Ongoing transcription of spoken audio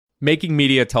Making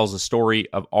Media tells the story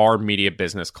of our media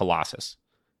business, Colossus.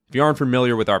 If you aren't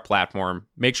familiar with our platform,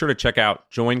 make sure to check out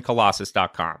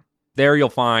joincolossus.com. There you'll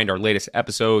find our latest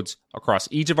episodes across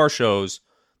each of our shows,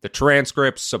 the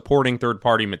transcripts, supporting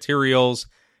third-party materials,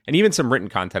 and even some written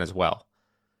content as well.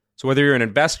 So whether you're an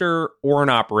investor or an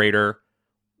operator,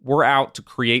 we're out to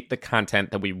create the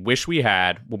content that we wish we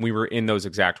had when we were in those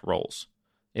exact roles.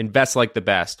 Invest Like the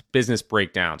Best, Business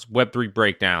Breakdowns, Web3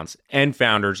 Breakdowns, and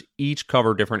Founders each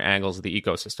cover different angles of the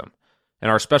ecosystem.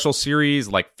 And our special series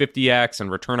like 50X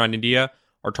and Return on India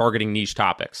are targeting niche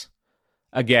topics.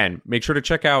 Again, make sure to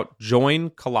check out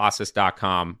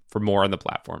joincolossus.com for more on the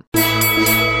platform.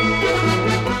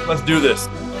 Let's do this.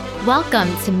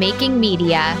 Welcome to Making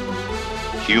Media.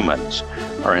 Humans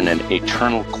are in an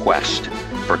eternal quest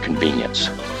for convenience.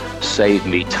 Save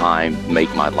me time,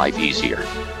 make my life easier.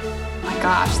 My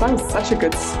gosh, that was such a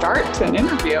good start to an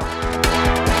interview.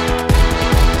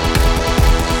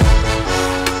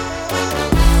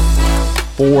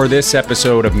 For this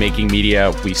episode of Making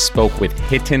Media, we spoke with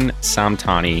Hiten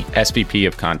Samtani, SVP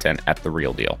of Content at The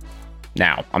Real Deal.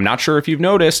 Now, I'm not sure if you've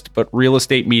noticed, but real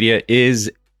estate media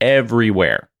is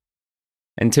everywhere.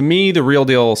 And to me, The Real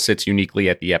Deal sits uniquely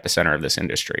at the epicenter of this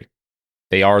industry.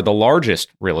 They are the largest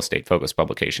real estate-focused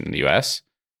publication in the US.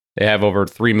 They have over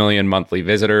 3 million monthly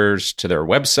visitors to their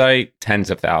website, tens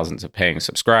of thousands of paying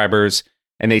subscribers,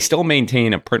 and they still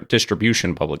maintain a print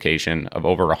distribution publication of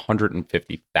over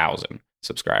 150,000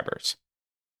 subscribers.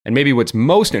 And maybe what's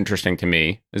most interesting to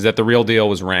me is that The Real Deal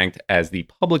was ranked as the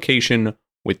publication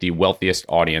with the wealthiest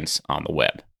audience on the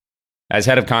web. As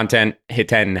head of content,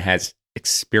 Hiten has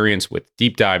experience with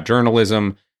deep dive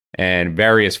journalism and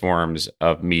various forms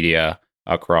of media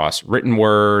across written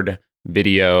word,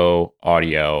 video,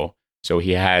 audio. So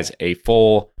he has a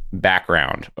full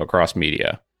background across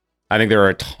media. I think there are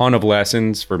a ton of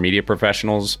lessons for media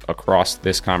professionals across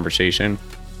this conversation.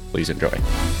 Please enjoy.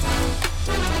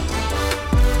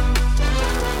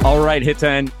 All right,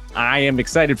 Hiten, I am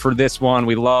excited for this one.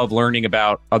 We love learning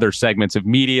about other segments of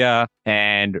media,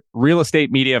 and real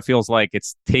estate media feels like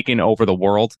it's taken over the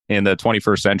world in the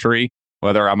 21st century,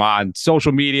 whether I'm on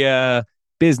social media,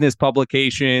 business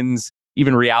publications,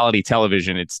 even reality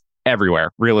television. It's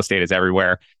everywhere. Real estate is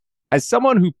everywhere. As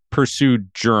someone who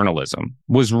pursued journalism,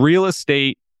 was real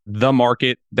estate the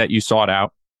market that you sought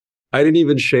out? I didn't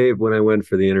even shave when I went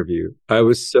for the interview. I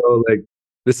was so like,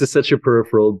 this is such a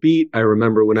peripheral beat. I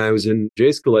remember when I was in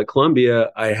J school at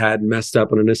Columbia, I had messed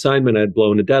up on an assignment. I'd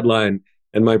blown a deadline.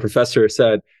 And my professor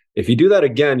said, if you do that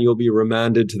again, you'll be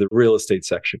remanded to the real estate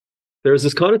section. There's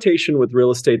this connotation with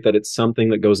real estate that it's something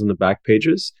that goes in the back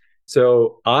pages.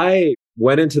 So I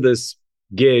went into this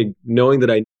gig knowing that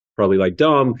I probably like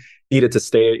Dom needed to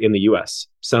stay in the US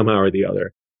somehow or the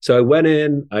other. So I went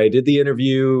in, I did the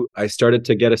interview, I started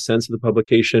to get a sense of the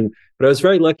publication, but I was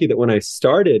very lucky that when I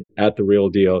started at The Real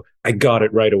Deal, I got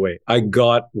it right away. I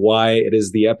got why it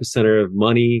is the epicenter of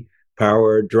money,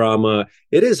 power, drama.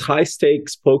 It is high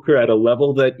stakes poker at a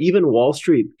level that even Wall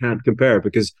Street can't compare,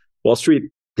 because Wall Street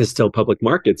is still public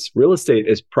markets. Real estate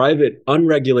is private,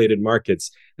 unregulated markets,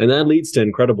 and that leads to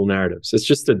incredible narratives. It's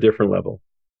just a different level.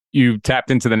 You tapped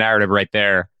into the narrative right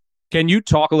there. Can you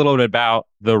talk a little bit about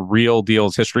The Real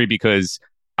Deal's history? Because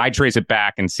I trace it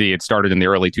back and see it started in the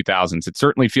early 2000s. It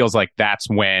certainly feels like that's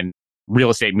when real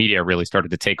estate media really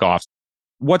started to take off.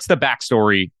 What's the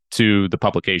backstory to the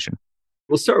publication?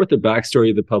 We'll start with the backstory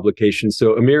of the publication.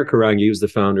 So Amir Karangi, who's the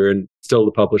founder and still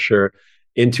the publisher,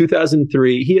 in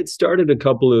 2003, he had started a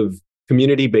couple of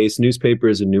community-based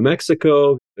newspapers in New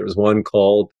Mexico. There was one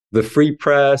called The Free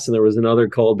Press, and there was another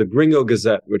called The Gringo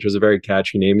Gazette, which was a very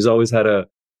catchy name. He's always had a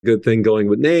good thing going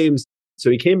with names. So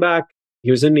he came back.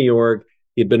 He was in New York.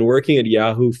 He'd been working at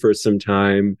Yahoo for some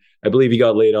time. I believe he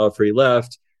got laid off or he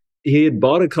left. He had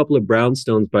bought a couple of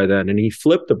brownstones by then, and he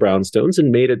flipped the brownstones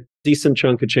and made a decent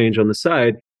chunk of change on the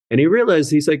side. And he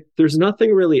realized, he's like, there's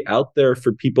nothing really out there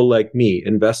for people like me,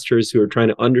 investors who are trying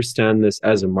to understand this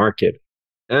as a market.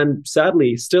 And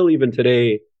sadly, still even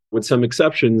today, with some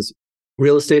exceptions,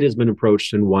 real estate has been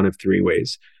approached in one of three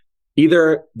ways.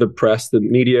 Either the press, the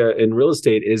media in real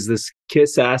estate is this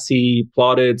kiss-assy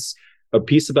plaudits, a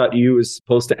piece about you is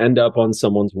supposed to end up on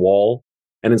someone's wall,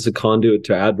 and it's a conduit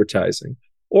to advertising.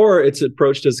 Or it's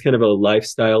approached as kind of a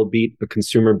lifestyle beat, a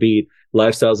consumer beat,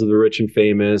 lifestyles of the rich and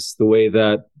famous, the way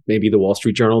that maybe the Wall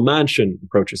Street Journal mansion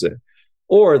approaches it.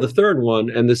 Or the third one,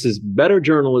 and this is better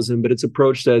journalism, but it's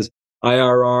approached as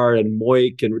IRR and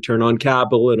MOIC and return on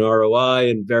capital and ROI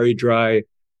and very dry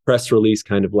press release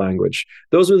kind of language.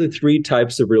 Those were the three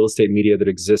types of real estate media that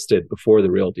existed before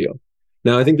The Real Deal.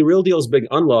 Now, I think The Real Deal's big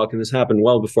unlock, and this happened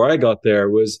well before I got there,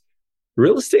 was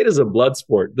real estate is a blood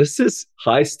sport. This is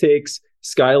high stakes,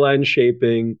 skyline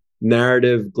shaping,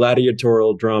 narrative,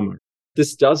 gladiatorial drama.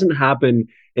 This doesn't happen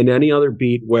in any other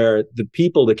beat where the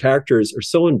people, the characters are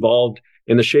so involved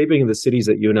in the shaping of the cities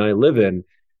that you and I live in.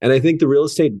 And I think the real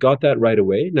estate got that right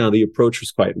away. Now, the approach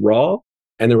was quite raw,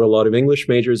 and there were a lot of English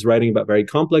majors writing about very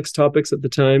complex topics at the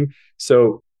time.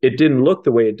 So it didn't look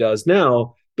the way it does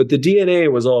now, but the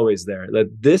DNA was always there, that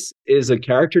this is a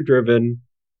character-driven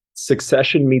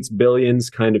Succession meets Billions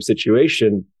kind of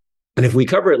situation. And if we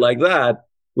cover it like that,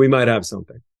 we might have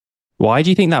something. Why do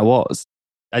you think that was?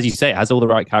 As you say, it has all the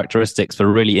right characteristics for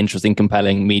really interesting,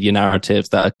 compelling media narratives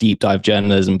that are deep dive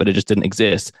journalism, but it just didn't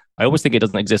exist. I always think it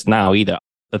doesn't exist now either,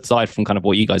 aside from kind of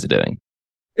what you guys are doing.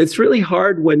 It's really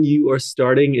hard when you are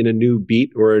starting in a new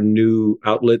beat or a new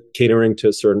outlet catering to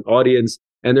a certain audience,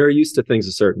 and they're used to things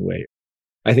a certain way.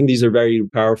 I think these are very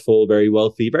powerful, very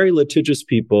wealthy, very litigious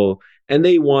people, and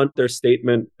they want their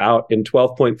statement out in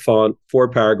 12-point font, 4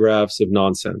 paragraphs of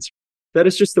nonsense. That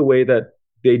is just the way that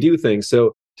they do things.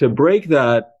 So to break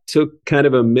that took kind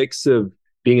of a mix of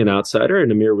being an outsider,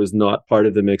 and Amir was not part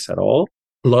of the mix at all.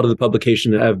 A lot of the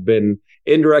publications have been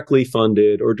indirectly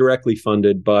funded or directly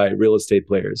funded by real estate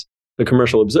players. The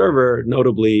Commercial Observer,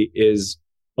 notably, is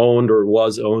owned or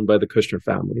was owned by the Kushner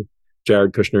family,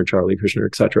 Jared Kushner, Charlie Kushner,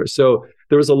 etc. So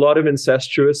there was a lot of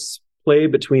incestuous play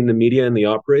between the media and the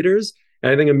operators.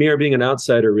 And I think Amir being an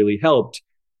outsider really helped.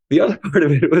 The other part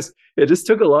of it was it just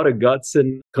took a lot of guts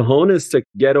and cojones to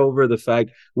get over the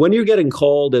fact when you're getting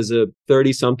called as a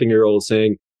 30-something-year-old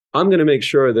saying, I'm going to make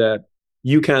sure that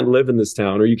you can't live in this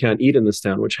town or you can't eat in this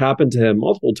town, which happened to him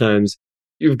multiple times,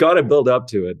 you've got to build up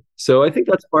to it. So I think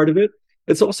that's part of it.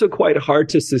 It's also quite hard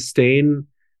to sustain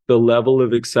the level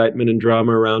of excitement and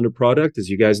drama around a product. As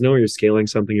you guys know, you're scaling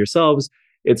something yourselves.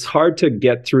 It's hard to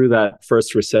get through that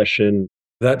first recession,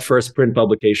 that first print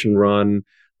publication run,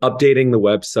 updating the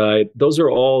website. Those are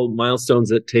all milestones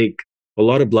that take a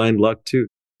lot of blind luck too.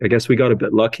 I guess we got a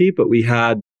bit lucky, but we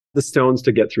had the stones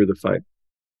to get through the fight.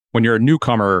 When you're a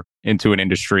newcomer into an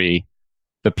industry,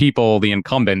 the people, the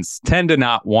incumbents, tend to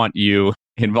not want you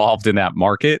involved in that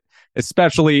market,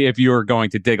 especially if you're going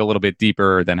to dig a little bit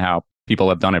deeper than how people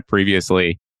have done it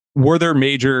previously. Were there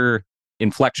major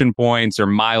inflection points or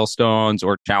milestones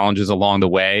or challenges along the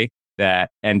way that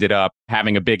ended up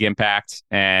having a big impact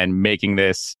and making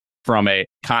this from a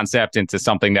concept into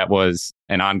something that was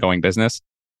an ongoing business?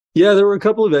 Yeah, there were a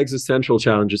couple of existential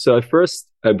challenges. So at first,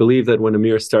 I believe that when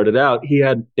Amir started out, he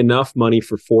had enough money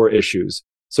for 4 issues.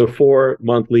 So 4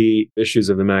 monthly issues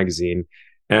of the magazine.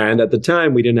 And at the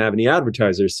time, we didn't have any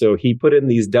advertisers. So he put in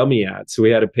these dummy ads. So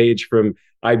we had a page from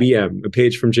IBM, a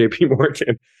page from JP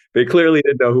Morgan. They clearly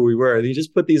didn't know who we were. And he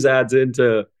just put these ads in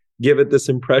to give it this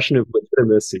impression of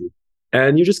legitimacy.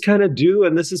 And you just kind of do.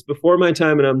 And this is before my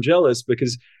time, and I'm jealous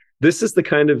because this is the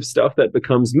kind of stuff that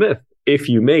becomes myth if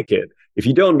you make it. If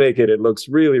you don't make it, it looks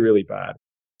really, really bad.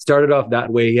 Started off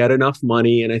that way. He had enough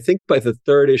money. And I think by the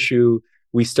 3rd issue,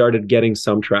 we started getting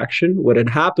some traction. What had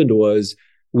happened was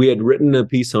we had written a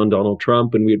piece on Donald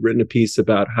Trump, and we had written a piece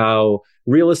about how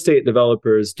real estate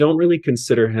developers don't really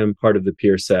consider him part of the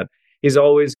peer set. He's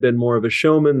always been more of a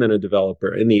showman than a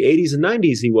developer. In the 80s and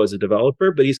 90s, he was a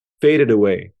developer, but he's faded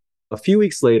away. A few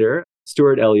weeks later,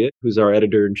 Stuart Elliott, who's our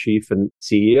editor-in-chief and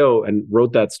CEO and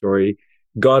wrote that story,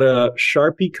 got a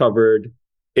Sharpie-covered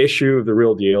issue of The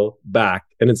Real Deal back,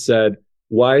 and it said,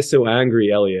 "Why so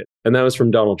angry, Elliott?" And that was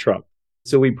from Donald Trump.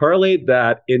 So we parlayed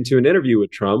that into an interview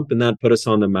with Trump, and that put us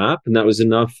on the map, and that was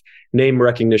enough name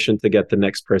recognition to get the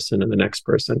next person and the next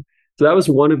person. So that was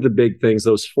one of the big things,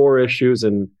 those 4 issues,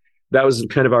 and that was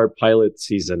kind of our pilot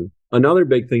season. Another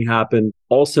big thing happened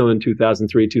also in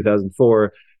 2003,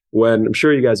 2004, when I'm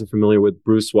sure you guys are familiar with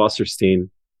Bruce Wasserstein,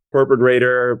 corporate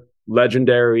raider,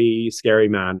 legendary, scary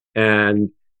man. And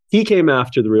he came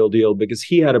after The Real Deal because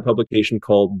he had a publication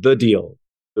called The Deal.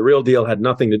 The Real Deal had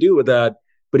nothing to do with that,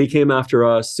 but he came after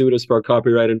us, sued us for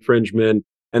copyright infringement,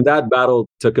 and that battle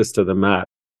took us to the mat.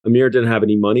 Amir didn't have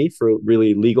any money for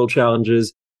really legal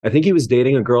challenges. I think he was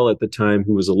dating a girl at the time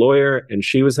who was a lawyer, and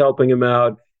she was helping him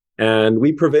out. And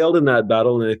we prevailed in that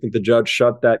battle, and I think the judge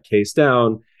shut that case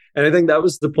down. And I think that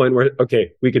was the point where,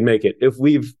 okay, we can make it. If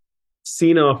we've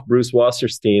seen off Bruce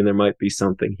Wasserstein, there might be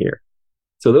something here.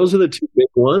 So those are the 2 big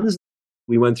ones.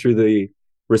 We went through the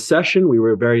recession. We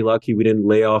were very lucky. We didn't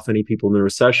lay off any people in the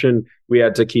recession. We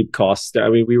had to keep costs down. I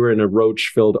mean, we were in a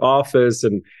roach-filled office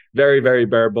and very, very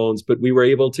bare bones, but we were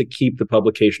able to keep the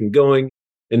publication going.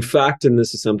 In fact, and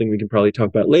this is something we can probably talk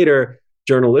about later,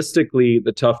 journalistically,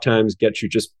 the tough times get you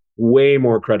just way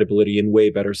more credibility and way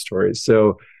better stories.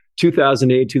 So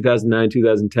 2008, 2009,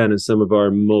 2010 is some of our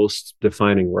most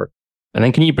defining work. And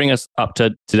then can you bring us up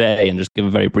to today and just give a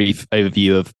very brief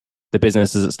overview of the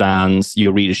business as it stands,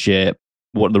 your readership,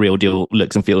 what the Real Deal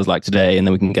looks and feels like today, and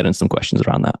then we can get into some questions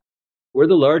around that. We're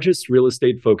the largest real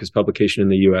estate focused publication in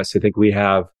the US. I think we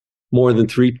have more than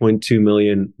 3.2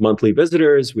 million monthly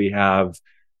visitors. We have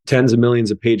tens of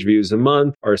millions of page views a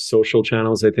month. Our social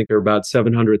channels, I think, are about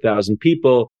 700,000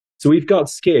 people. So we've got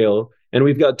scale and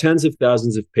we've got tens of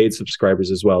thousands of paid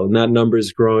subscribers as well. And that number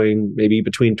is growing maybe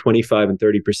between 25 and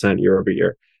 30% year over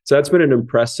year. So that's been an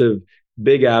impressive,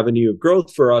 big avenue of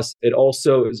growth for us. It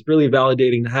also is really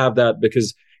validating to have that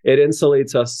because it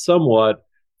insulates us somewhat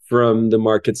from the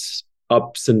market's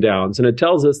ups and downs. And it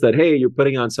tells us that, hey, you're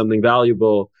putting on something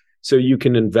valuable so you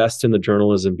can invest in the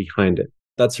journalism behind it.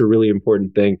 That's a really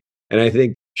important thing. And I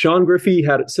think Sean Griffey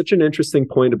had such an interesting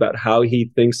point about how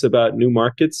he thinks about new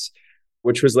markets,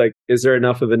 which was like, is there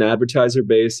enough of an advertiser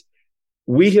base?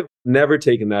 We have never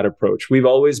taken that approach. We've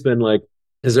always been like,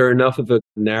 is there enough of a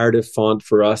narrative font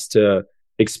for us to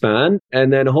expand?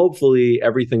 And then hopefully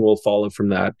everything will follow from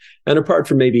that. And apart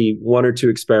from maybe one or two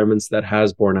experiments that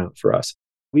has borne out for us,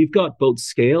 we've got both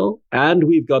scale and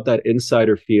we've got that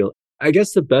insider feel. I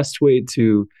guess the best way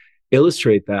to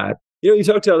illustrate that, you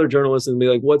talk to other journalists and be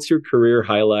like, what's your career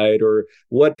highlight or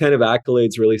what kind of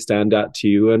accolades really stand out to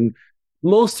you? And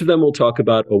most of them will talk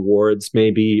about awards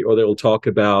maybe, or they'll talk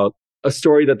about a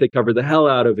story that they covered the hell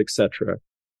out of, etc.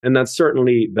 And that's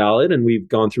certainly valid. And we've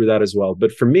gone through that as well.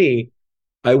 But for me,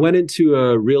 I went into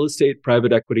a real estate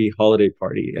private equity holiday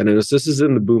party. And this is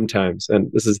in the boom times.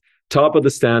 And this is top of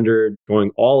the standard,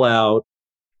 going all out.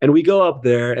 And we go up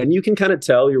there and you can kind of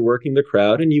tell you're working the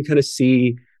crowd and you kind of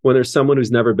see when there's someone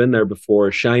who's never been there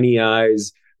before, shiny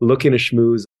eyes, looking to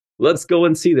schmooze. Let's go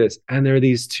and see this. And there are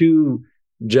these two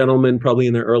gentlemen, probably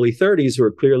in their early 30s, who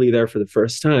are clearly there for the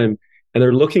first time. And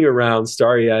they're looking around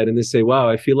starry-eyed and they say, wow,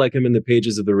 I feel like I'm in the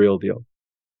pages of The Real Deal.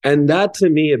 And that to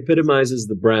me epitomizes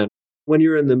the brand. When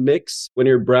you're in the mix, when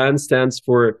your brand stands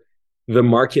for the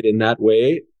market in that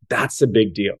way, that's a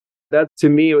big deal. That to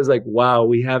me, it was like, wow,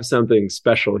 we have something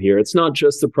special here. It's not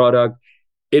just the product.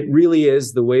 It really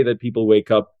is the way that people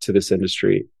wake up to this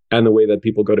industry and the way that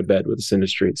people go to bed with this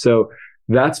industry. So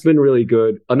that's been really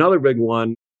good. Another big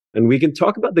one, and we can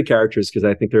talk about the characters because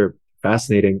I think they're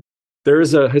fascinating. There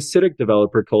is a Hasidic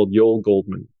developer called Yoel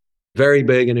Goldman, very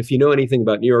big. And if you know anything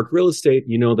about New York real estate,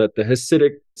 you know that the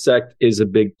Hasidic sect is a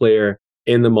big player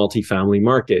in the multifamily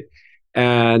market.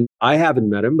 And I haven't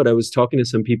met him, but I was talking to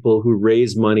some people who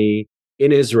raise money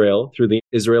in Israel through the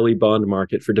Israeli bond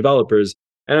market for developers.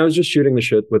 And I was just shooting the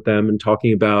shit with them and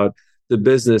talking about the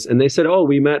business. And they said, oh,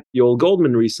 we met Yoel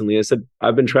Goldman recently. I said,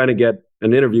 I've been trying to get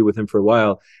an interview with him for a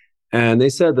while. And they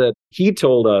said that he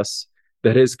told us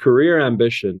that his career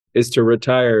ambition is to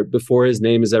retire before his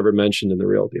name is ever mentioned in The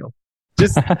Real Deal.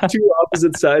 Just two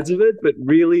opposite sides of it, but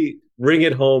really bring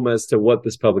it home as to what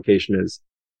this publication is.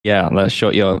 Yeah, that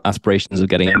shot your aspirations of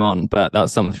getting him on, but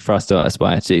that's something for us to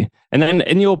aspire to. And then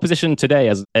in your position today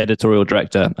as editorial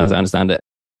director, as I understand it,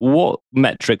 what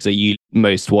metrics are you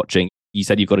most watching? You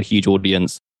said you've got a huge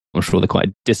audience. I'm sure they're quite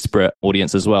a disparate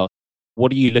audience as well.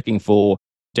 What are you looking for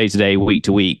day to day, week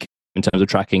to week in terms of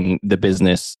tracking the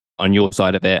business on your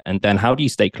side of it? And then how do you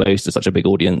stay close to such a big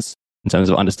audience in terms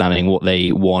of understanding what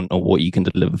they want or what you can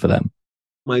deliver for them?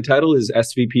 My title is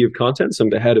SVP of Content, so I'm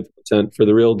the head of content for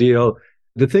The Real Deal.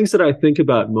 The things that I think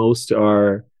about most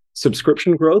are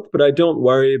subscription growth, but I don't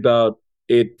worry about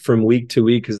it from week to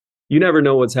week because you never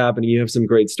know what's happening. You have some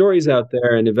great stories out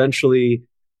there and eventually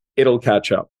it'll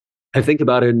catch up. I think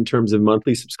about it in terms of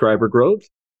monthly subscriber growth.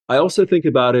 I also think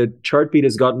about it, Chartbeat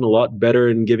has gotten a lot better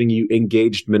in giving you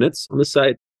engaged minutes on the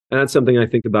site. And that's something I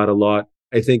think about a lot.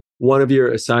 I think one of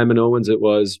your, Simon Owens,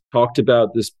 talked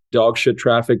about this dog shit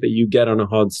traffic that you get on a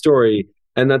hot story.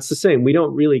 And that's the same. We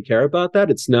don't really care about that.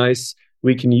 It's nice.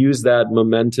 We can use that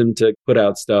momentum to put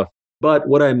out stuff. But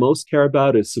what I most care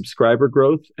about is subscriber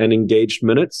growth and engaged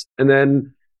minutes. And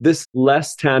then this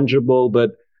less tangible,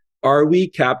 but are we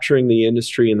capturing the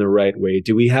industry in the right way?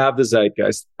 Do we have the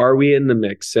zeitgeist? Are we in the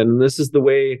mix? And this is the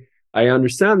way I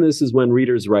understand this is when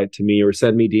readers write to me or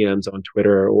send me DMs on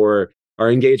Twitter or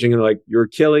are engaging and like, you're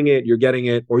killing it, you're getting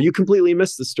it, or you completely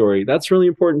missed the story. That's really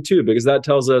important too, because that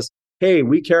tells us, hey,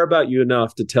 we care about you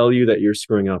enough to tell you that you're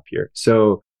screwing up here.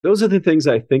 So those are the things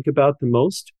I think about the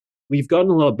most. We've gotten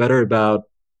a lot better about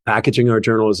packaging our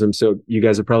journalism. So you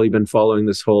guys have probably been following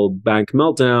this whole bank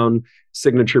meltdown.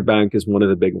 Signature Bank is one of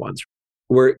the big ones.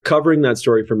 We're covering that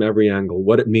story from every angle,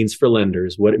 what it means for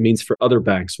lenders, what it means for other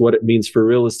banks, what it means for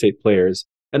real estate players,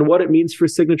 and what it means for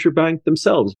Signature Bank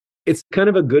themselves. It's kind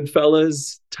of a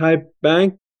Goodfellas type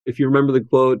bank. If you remember the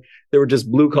quote, they were just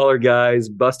blue collar guys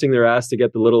busting their ass to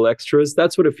get the little extras.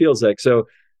 That's what it feels like. So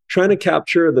trying to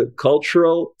capture the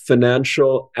cultural,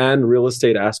 financial, and real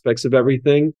estate aspects of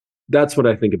everything. That's what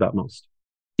I think about most.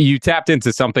 You tapped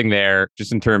into something there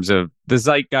just in terms of the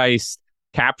zeitgeist,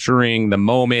 capturing the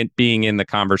moment, being in the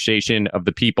conversation of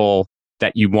the people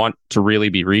that you want to really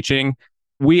be reaching.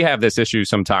 We have this issue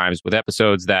sometimes with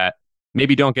episodes that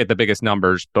maybe don't get the biggest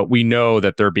numbers, but we know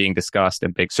that they're being discussed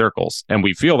in big circles. And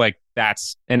we feel like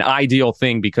that's an ideal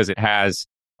thing because it has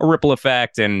a ripple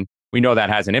effect and we know that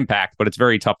has an impact, but it's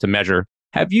very tough to measure.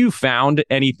 Have you found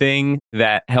anything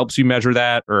that helps you measure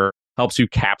that or helps you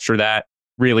capture that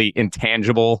really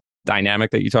intangible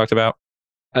dynamic that you talked about?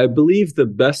 I believe the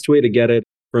best way to get it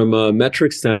from a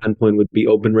metric standpoint would be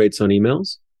open rates on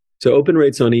emails. So open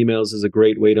rates on emails is a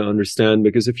great way to understand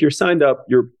because if you're signed up,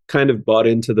 you're kind of bought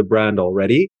into the brand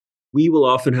already. We will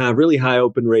often have really high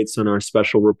open rates on our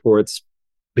special reports,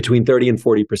 between 30 and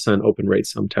 40% open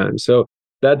rates sometimes. So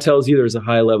that tells you there's a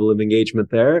high level of engagement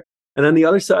there. And then the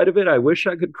other side of it, I wish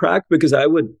I could crack because I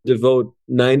would devote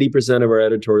 90% of our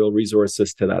editorial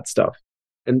resources to that stuff.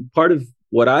 And part of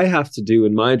what I have to do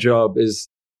in my job is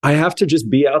I have to just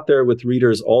be out there with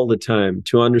readers all the time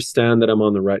to understand that I'm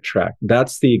on the right track.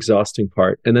 That's the exhausting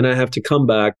part. And then I have to come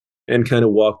back and kind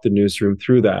of walk the newsroom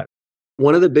through that.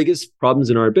 One of the biggest problems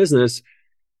in our business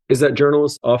is that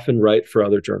journalists often write for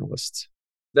other journalists.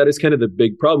 That is kind of the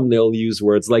big problem. They'll use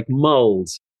words like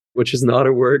mulls, which is not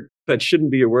a word that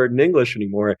shouldn't be a word in English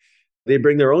anymore. They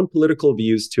bring their own political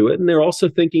views to it. And they're also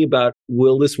thinking about,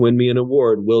 will this win me an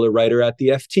award? Will a writer at the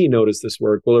FT notice this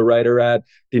work? Will a writer at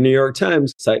the New York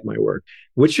Times cite my work?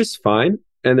 Which is fine.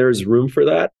 And there's room for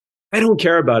that. I don't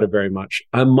care about it very much.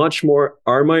 I'm much more,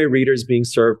 are my readers being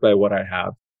served by what I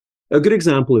have? A good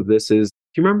example of this is,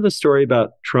 do you remember the story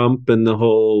about Trump and the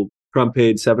whole Trump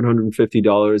paid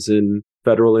 $750 in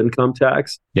federal income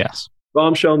tax? Yes.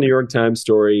 Bombshell New York Times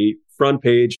story, front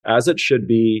page, as it should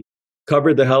be,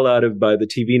 covered the hell out of by the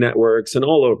TV networks and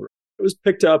all over. It was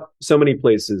picked up so many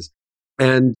places.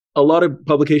 And a lot of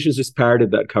publications just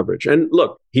parroted that coverage. And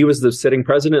look, he was the sitting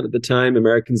president at the time.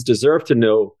 Americans deserve to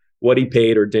know what he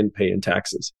paid or didn't pay in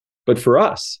taxes. But for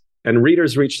us, and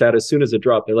readers reached out as soon as it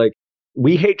dropped, they're like,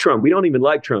 we hate Trump. We don't even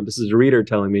like Trump. This is a reader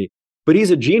telling me. But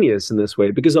he's a genius in this way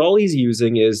because all he's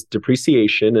using is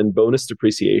depreciation and bonus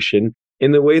depreciation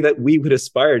in the way that we would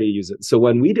aspire to use it. So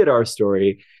when we did our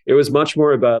story, it was much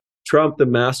more about Trump, the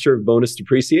master of bonus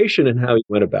depreciation, and how he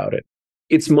went about it.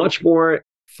 It's much more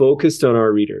focused on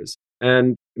our readers.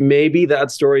 And maybe that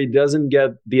story doesn't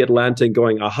get the Atlantic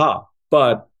going, aha,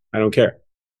 but I don't care.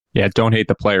 Yeah, don't hate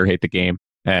the player, hate the game,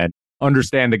 and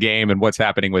understand the game and what's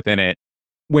happening within it.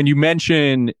 When you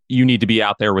mention you need to be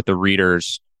out there with the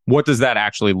readers, what does that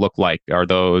actually look like? Are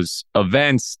those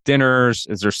events, dinners?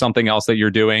 Is there something else that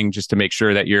you're doing just to make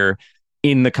sure that you're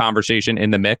in the conversation,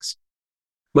 in the mix?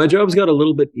 My job's got a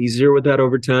little bit easier with that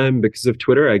over time because of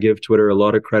Twitter. I give Twitter a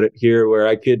lot of credit here where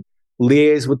I could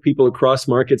liaise with people across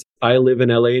markets. I live in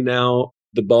LA now.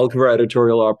 The bulk of our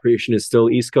editorial operation is still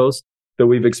East Coast, though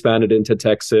we've expanded into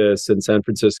Texas and San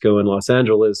Francisco and Los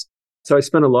Angeles. So I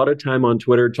spend a lot of time on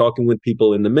Twitter talking with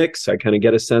people in the mix. I kind of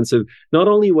get a sense of not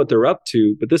only what they're up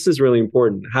to, but this is really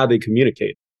important, how they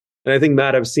communicate. And I think,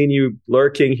 Matt, I've seen you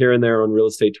lurking here and there on real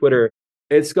estate Twitter.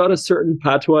 It's got a certain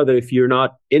patois that if you're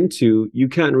not into, you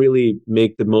can't really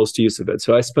make the most use of it.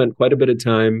 So I spent quite a bit of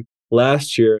time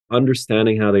last year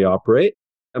understanding how they operate.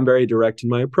 I'm very direct in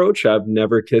my approach. I've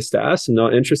never kissed ass. I'm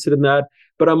not interested in that.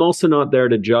 But I'm also not there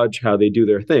to judge how they do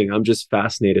their thing. I'm just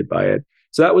fascinated by it.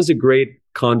 So that was a great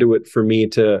conduit for me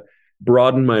to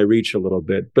broaden my reach a little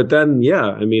bit. But then, yeah,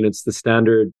 I mean, it's the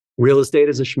standard. Real estate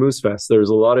is a schmooze fest. There's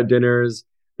a lot of dinners.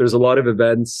 There's a lot of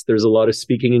events. There's a lot of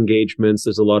speaking engagements.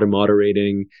 There's a lot of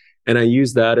moderating. And I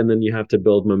use that. And then you have to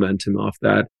build momentum off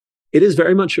that. It is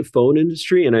very much a phone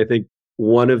industry. And I think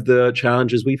one of the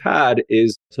challenges we've had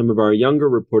is some of our younger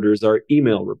reporters are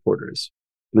email reporters.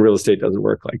 And real estate doesn't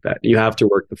work like that. You have to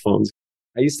work the phones.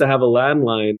 I used to have a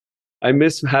landline. I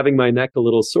miss having my neck a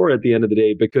little sore at the end of the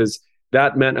day because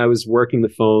that meant I was working the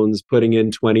phones, putting in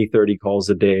 20, 30 calls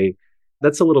a day.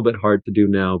 That's a little bit hard to do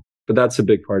now, but that's a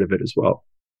big part of it as well.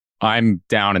 I'm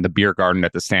down in the beer garden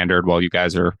at the Standard while you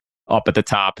guys are up at the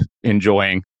top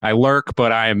enjoying. I lurk,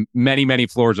 but I'm many, many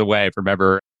floors away from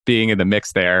ever being in the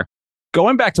mix there.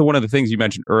 Going back to one of the things you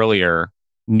mentioned earlier,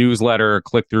 newsletter,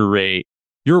 click-through rate,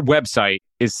 your website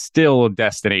is still a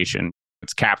destination.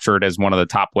 It's captured as one of the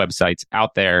top websites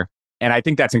out there. And I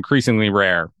think that's increasingly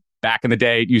rare. Back in the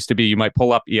day, it used to be you might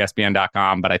pull up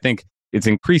ESPN.com, but I think it's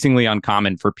increasingly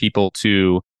uncommon for people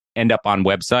to end up on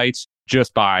websites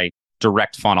just by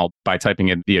direct funnel, by typing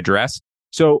in the address.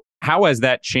 So how has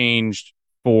that changed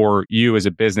for you as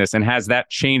a business? And has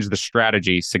that changed the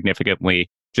strategy significantly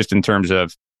just in terms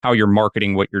of how you're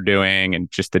marketing what you're doing and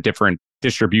just the different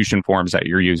distribution forms that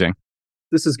you're using.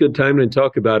 This is good time to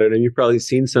talk about it. And you've probably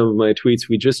seen some of my tweets.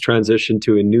 We just transitioned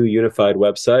to a new unified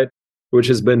website, which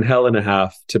has been hell and a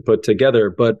half to put together.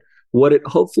 But what it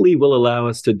hopefully will allow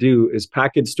us to do is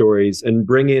package stories and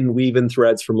weave in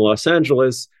threads from Los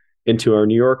Angeles into our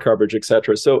New York coverage, et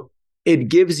cetera. So it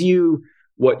gives you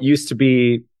what used to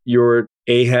be your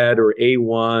A-head or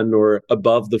A1 or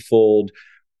above the fold.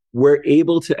 We're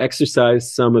able to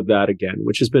exercise some of that again,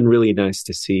 which has been really nice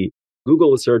to see.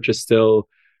 Google search is still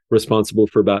responsible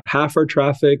for about half our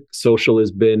traffic. Social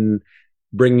has been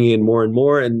bringing in more and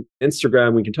more. And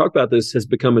Instagram, we can talk about this, has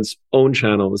become its own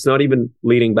channel. It's not even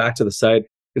leading back to the site.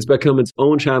 It's become its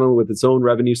own channel with its own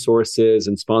revenue sources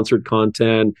and sponsored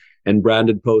content and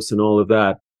branded posts and all of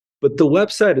that. But the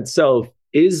website itself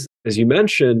is, as you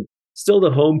mentioned, still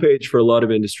the homepage for a lot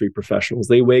of industry professionals.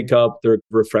 They wake up, they're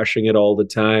refreshing it all the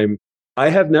time. I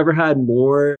have never had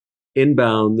more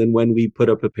inbound than when we put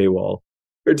up a paywall.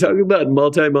 We're talking about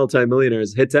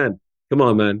multi-millionaires. Hiten, come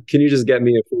on, man. Can you just get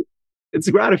me a... It's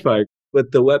gratifying,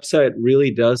 but the website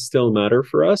really does still matter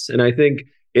for us. And I think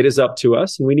it is up to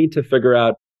us. And we need to figure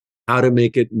out how to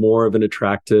make it more of an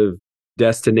attractive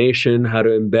destination, how to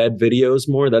embed videos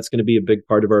more. That's going to be a big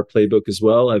part of our playbook as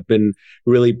well. I've been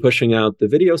really pushing out the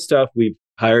video stuff. We've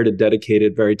hired a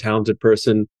dedicated, very talented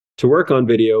person to work on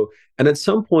video. And at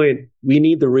some point, we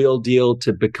need the real deal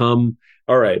to become,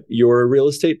 all right, you're a real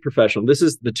estate professional. This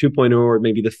is the 2.0 or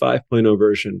maybe the 5.0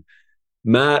 version.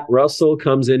 Matt Russell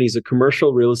comes in. He's a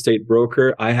commercial real estate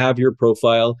broker. I have your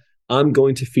profile. I'm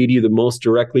going to feed you the most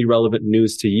directly relevant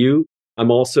news to you. I'm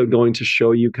also going to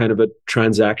show you kind of a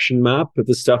transaction map of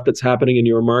the stuff that's happening in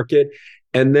your market.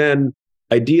 And then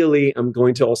ideally, I'm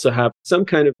going to also have some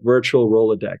kind of virtual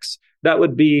Rolodex. That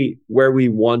would be where we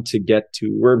want to get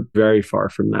to. We're very far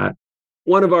from that.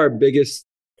 One of our biggest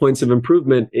points of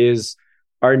improvement is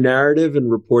our narrative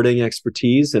and reporting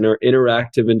expertise and our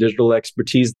interactive and digital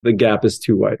expertise. The gap is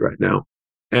too wide right now.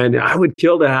 And I would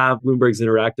kill to have Bloomberg's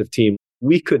interactive team.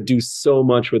 We could do so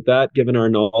much with that given our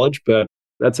knowledge, but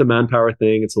that's a manpower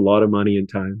thing. It's a lot of money and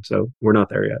time. So we're not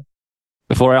there yet.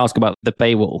 Before I ask about the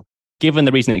paywall, given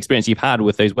the recent experience you've had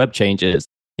with those web changes,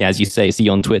 as you say, see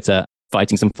you on Twitter,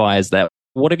 fighting some fires there.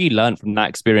 What have you learned from that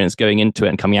experience going into it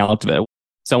and coming out of it?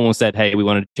 Someone said, hey, we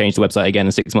want to change the website again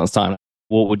in 6 months' time.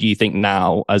 What would you think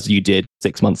now as you did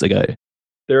 6 months ago?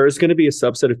 There is going to be a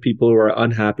subset of people who are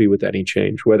unhappy with any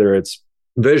change, whether it's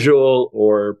visual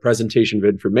or presentation of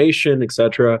information,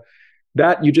 etc.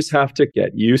 That you just have to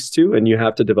get used to, and you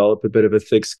have to develop a bit of a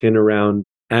thick skin around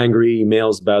angry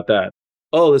emails about that.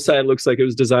 Oh, the site looks like it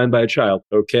was designed by a child.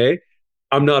 Okay.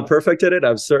 I'm not perfect at it.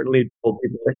 I've certainly told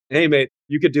people, hey, mate,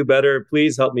 you could do better.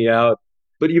 Please help me out.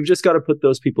 But you've just got to put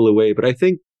those people away. But I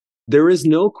think there is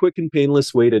no quick and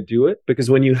painless way to do it, because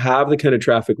when you have the kind of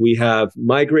traffic we have,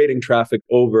 migrating traffic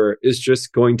over is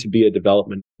just going to be a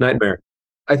development nightmare.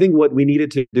 I think what we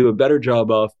needed to do a better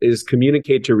job of is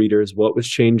communicate to readers what was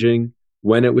changing,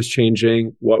 when it was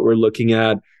changing, what we're looking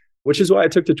at, which is why I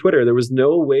took to Twitter. There was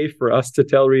no way for us to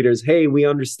tell readers, hey, we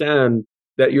understand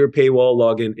that your paywall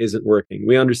login isn't working.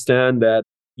 We understand that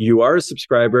you are a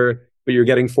subscriber, but you're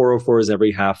getting 404s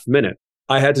every half minute.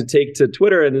 I had to take to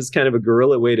Twitter, and this is kind of a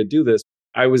guerrilla way to do this.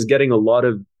 I was getting a lot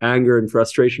of anger and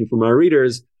frustration from our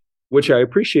readers, which I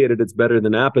appreciated. It's better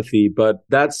than apathy, but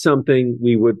that's something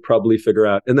we would probably figure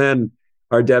out. And then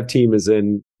our dev team is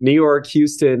in New York,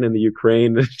 Houston, and the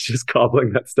Ukraine. Just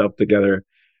cobbling that stuff together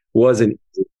wasn't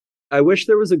easy. I wish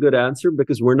there was a good answer,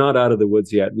 because we're not out of the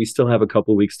woods yet. We still have a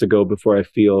couple of weeks to go before I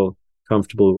feel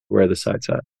comfortable where the site's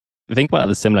at. Think about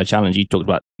the similar challenge you talked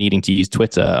about, needing to use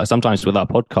Twitter. Sometimes with our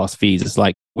podcast feeds, it's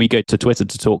like we go to Twitter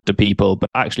to talk to people, but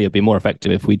actually it'd be more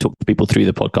effective if we talk to people through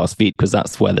the podcast feed, because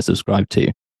that's where they're subscribed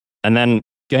to. And then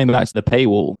going back to the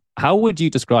paywall, how would you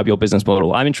describe your business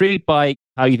model? I'm intrigued by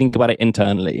how you think about it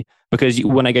internally, because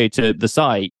when I go to the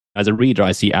site, as a reader,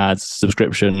 I see ads,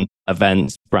 subscription,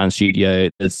 events, brand studio.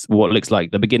 It's what looks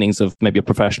like the beginnings of maybe a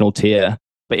professional tier.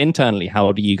 But internally,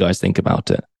 how do you guys think about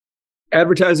it?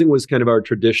 Advertising was kind of our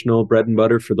traditional bread and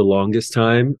butter for the longest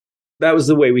time. That was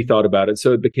the way we thought about it.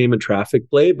 So it became a traffic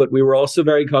play, but we were also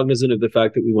very cognizant of the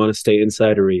fact that we want to stay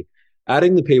insidery.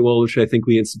 Adding the paywall, which I think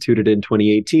we instituted in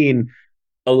 2018,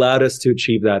 allowed us to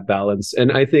achieve that balance.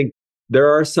 And I think there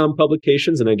are some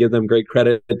publications, and I give them great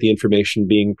credit, the information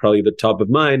being probably the top of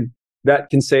mind, that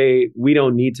can say, we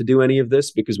don't need to do any of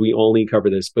this because we only cover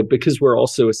this. But because we're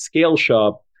also a scale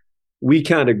shop, we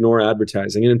can't ignore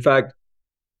advertising. And in fact,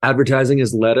 advertising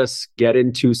has let us get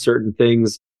into certain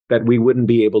things that we wouldn't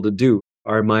be able to do.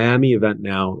 Our Miami event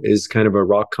now is kind of a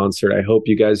rock concert. I hope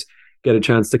you guys get a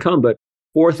chance to come. But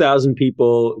 4,000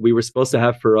 people. We were supposed to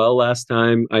have Pharrell last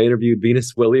time. I interviewed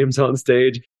Venus Williams on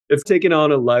stage. It's taken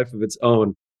on a life of its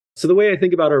own. So the way I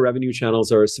think about our revenue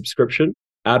channels are subscription,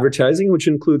 advertising, which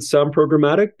includes some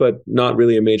programmatic, but not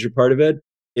really a major part of it.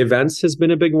 Events has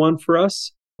been a big one for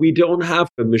us. We don't have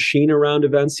a machine around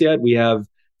events yet. We have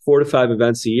 4 to 5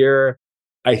 events a year.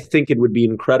 I think it would be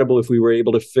incredible if we were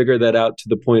able to figure that out to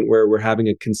the point where we're having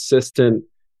a consistent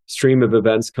stream of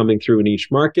events coming through in each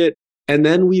market. And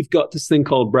then we've got this thing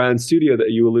called Brand Studio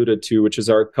that you alluded to, which is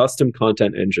our custom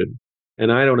content engine.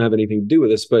 And I don't have anything to do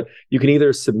with this, but you can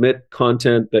either submit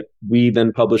content that we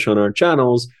then publish on our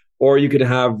channels, or you could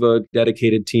have a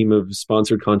dedicated team of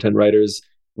sponsored content writers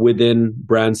within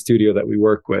Brand Studio that we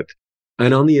work with.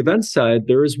 And on the event side,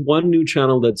 there is one new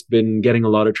channel that's been getting a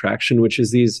lot of traction, which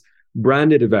is these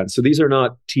branded events. So these are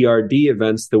not TRD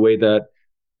events the way that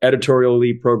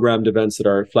editorially programmed events that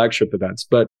are flagship events,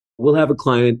 but we'll have a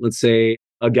client, let's say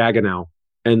a Gaggenau,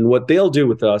 and what they'll do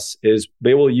with us is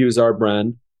they will use our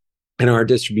brand and our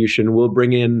distribution. We'll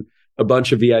bring in a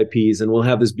bunch of VIPs and we'll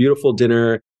have this beautiful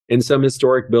dinner in some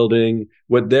historic building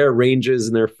with their ranges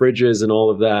and their fridges and all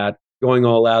of that, going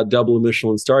all out, double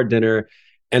Michelin star dinner.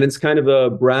 And it's kind of a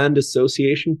brand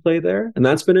association play there. And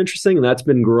that's been interesting. And that's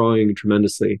been growing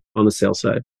tremendously on the sales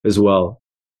side as well.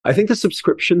 I think the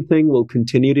subscription thing will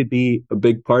continue to be a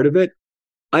big part of it.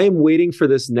 I am waiting for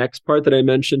this next part that I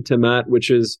mentioned to Matt, which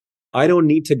is I don't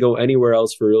need to go anywhere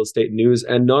else for real estate news.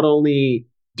 And not only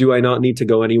do I not need to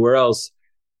go anywhere else,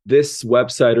 this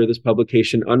website or this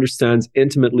publication understands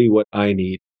intimately what I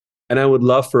need. And I would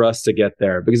love for us to get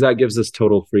there because that gives us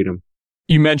total freedom.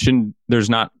 You mentioned there's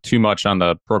not too much on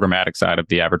the programmatic side of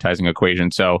the advertising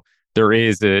equation. So there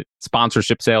is a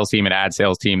sponsorship sales team, an ad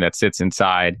sales team that sits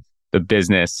inside the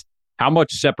business. How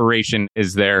much separation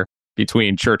is there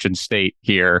between church and state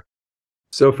here?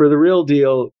 So for the real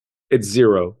deal, it's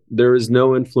zero. There is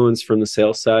no influence from the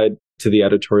sales side to the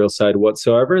editorial side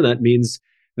whatsoever. And that means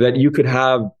that you could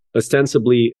have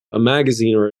ostensibly a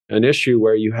magazine or an issue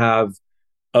where you have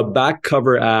a back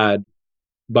cover ad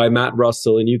by Matt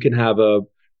Russell, and you can have a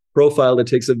profile that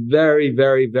takes a very,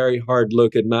 very, very hard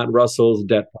look at Matt Russell's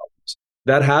debt problems.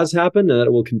 That has happened and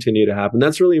that will continue to happen.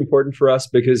 That's really important for us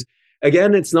because,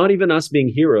 again, it's not even us being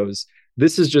heroes.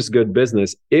 This is just good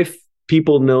business. If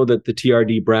people know that the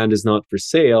TRD brand is not for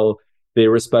sale, they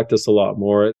respect us a lot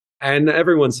more. And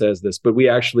everyone says this, but we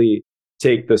actually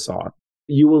take this on.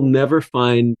 You will never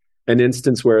find an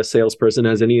instance where a salesperson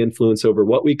has any influence over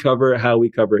what we cover, how we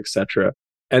cover, etc.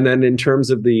 And then in terms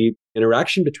of the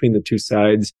interaction between the two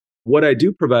sides, what I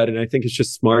do provide, and I think it's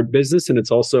just smart business and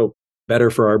it's also better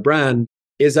for our brand,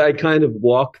 is I kind of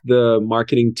walk the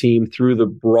marketing team through the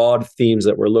broad themes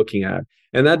that we're looking at.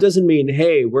 And that doesn't mean,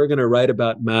 hey, we're going to write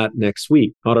about Matt next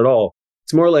week. Not at all.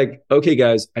 It's more like, okay,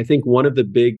 guys, I think one of the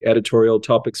big editorial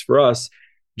topics for us,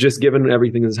 just given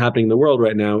everything that's happening in the world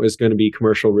right now, is going to be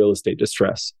commercial real estate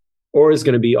distress, or is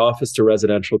going to be office to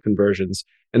residential conversions.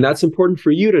 And that's important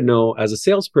for you to know as a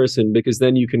salesperson, because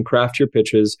then you can craft your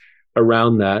pitches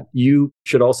around that. You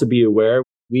should also be aware,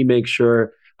 we make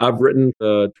sure I've written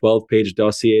a 12-page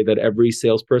dossier that every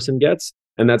salesperson gets.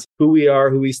 And that's who we are,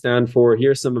 who we stand for.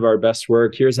 Here's some of our best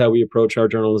work. Here's how we approach our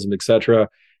journalism, etc.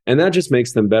 And that just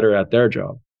makes them better at their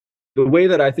job. The way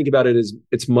that I think about it is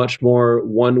it's much more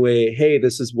one way. Hey,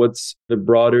 this is what's the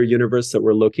broader universe that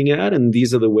we're looking at. And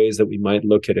these are the ways that we might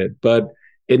look at it. But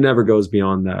it never goes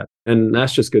beyond that. And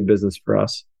that's just good business for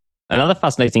us. Another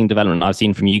fascinating development I've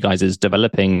seen from you guys is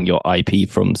developing your IP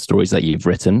from stories that you've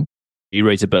written. You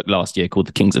wrote a book last year called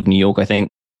The Kings of New York, I think.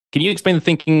 Can you explain the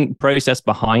thinking process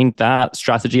behind that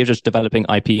strategy of just developing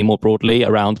IP more broadly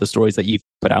around the stories that you've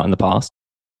put out in the past?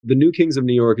 The New Kings of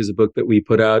New York is a book that we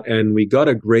put out and we got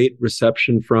a great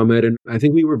reception from it. And I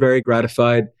think we were very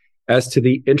gratified as to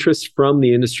the interest from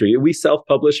the industry. We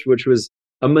self-published, which was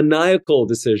a maniacal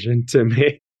decision to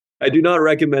make. I do not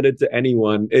recommend it to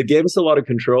anyone. It gave us a lot of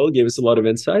control, it gave us a lot of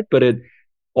insight, but it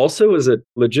also was a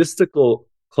logistical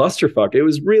clusterfuck. It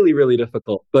was really, really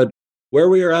difficult. But where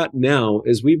we are at now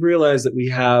is we've realized that we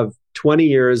have 20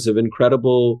 years of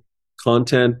incredible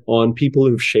content on people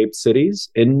who've shaped cities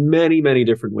in many, many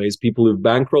different ways. People who've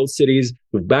bankrolled cities,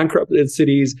 who've bankrupted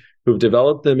cities, who've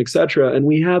developed them, etc. And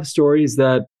we have stories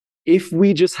that if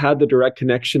we just had the direct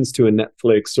connections to a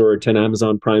Netflix or to an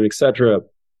Amazon Prime, etc.,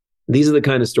 these are the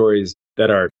kind of stories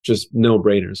that are just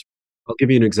no-brainers. I'll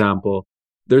give you an example.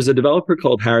 There's a developer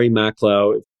called Harry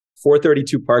Maclow,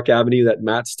 432 Park Avenue, that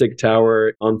Matstick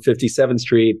Tower on 57th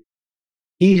Street.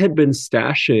 He had been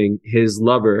stashing his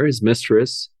lover, his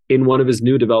mistress, in one of his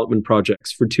new development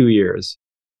projects for 2 years.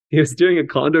 He was doing a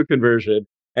condo conversion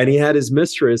and he had his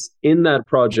mistress in that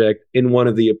project in one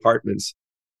of the apartments.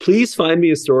 please find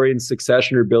me a story in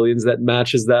Succession or Billions that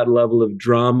matches that level of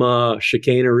drama,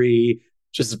 chicanery,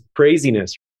 just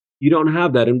craziness. You don't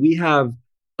have that. And we have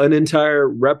an entire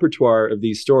repertoire of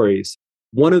these stories.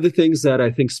 One of the things that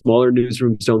I think smaller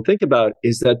newsrooms don't think about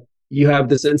is that you have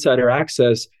this insider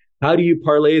access. How do you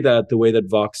parlay that the way that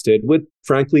Vox did with,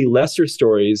 frankly, lesser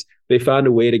stories? They found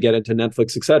a way to get into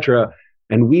Netflix, etc.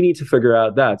 And we need to figure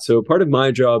out that. So part of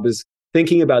my job is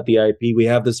thinking about the IP. We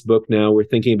have this book now. We're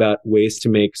thinking about ways to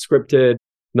make scripted,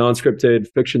 non-scripted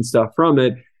fiction stuff from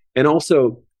it. And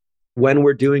also, when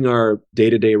we're doing our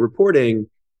day-to-day reporting,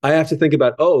 I have to think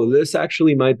about, oh, this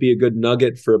actually might be a good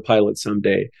nugget for a pilot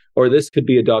someday, or this could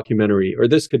be a documentary, or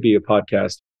this could be a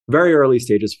podcast. Very early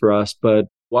stages for us, but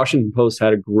Washington Post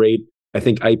had a great, I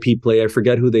think, IP play. I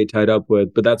forget who they tied up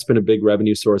with, but that's been a big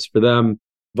revenue source for them.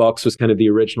 Vox was kind of the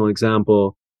original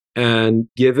example. And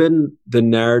given the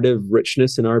narrative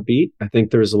richness in our beat, I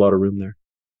think there's a lot of room there.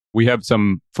 We have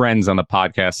some friends on the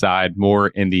podcast side, more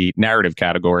in the narrative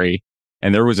category.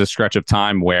 And there was a stretch of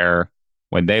time where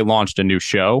when they launched a new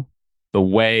show, the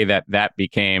way that that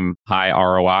became high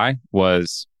ROI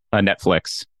was a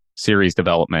Netflix series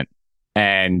development.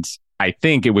 And I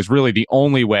think it was really the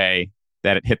only way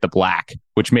that it hit the black,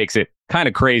 which makes it kind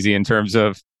of crazy in terms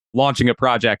of launching a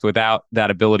project without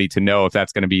that ability to know if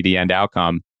that's going to be the end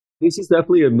outcome. This is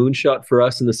definitely a moonshot for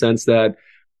us in the sense that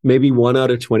maybe 1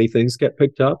 out of 20 things get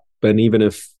picked up. And even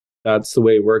if that's the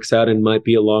way it works out and might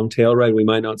be a long tail, right? We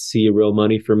might not see real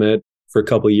money from it for a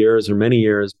couple of years or many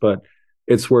years, but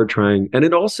it's worth trying. And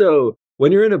it also,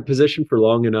 when you're in a position for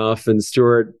long enough, and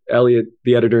Stuart Elliott,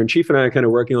 the editor-in-chief, and I are kind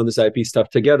of working on this IP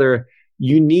stuff together,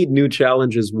 you need new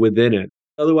challenges within it.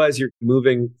 Otherwise, you're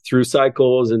moving through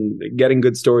cycles and getting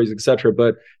good stories, etc.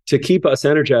 But to keep us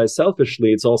energized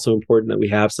selfishly, it's also important that we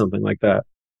have something like that.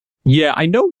 Yeah, I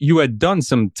know you had done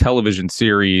some television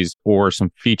series or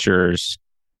some features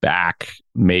back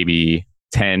maybe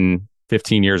 10,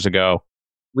 15 years ago.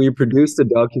 We produced a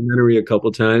documentary a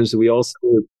couple times. We also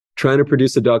were trying to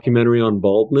produce a documentary on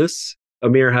baldness.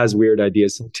 Amir has weird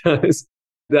ideas sometimes.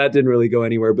 That didn't really go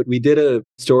anywhere, but we did a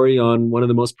story on one of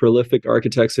the most prolific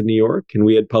architects in New York, and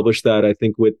we had published that, I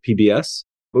think, with PBS,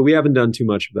 but we haven't done too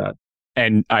much of that.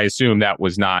 And I assume that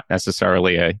was not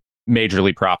necessarily a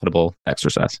majorly profitable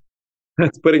exercise.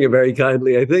 That's putting it very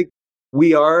kindly. I think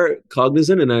we are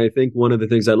cognizant, and I think one of the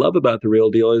things I love about The Real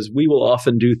Deal is we will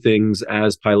often do things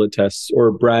as pilot tests or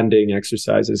branding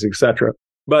exercises, etc.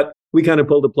 But we kind of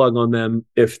pull the plug on them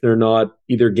if they're not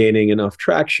either gaining enough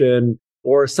traction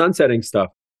or sunsetting stuff.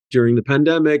 During the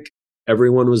pandemic,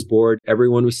 everyone was bored.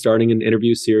 Everyone was starting an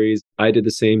interview series. I did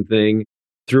the same thing.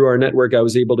 Through our network, I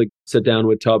was able to sit down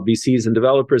with top VCs and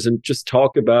developers and just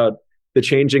talk about the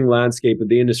changing landscape of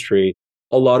the industry.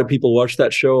 A lot of people watched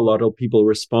that show. A lot of people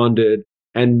responded.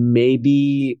 And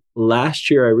maybe last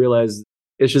year, I realized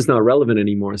it's just not relevant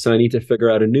anymore. So I need to figure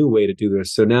out a new way to do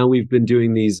this. So now we've been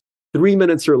doing these 3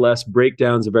 minutes or less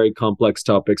breakdowns of very complex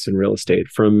topics in real estate,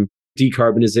 from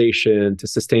decarbonization to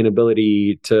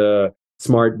sustainability to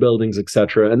smart buildings,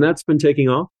 etc. And that's been taking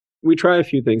off. We try a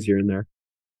few things here and there.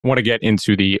 I want to get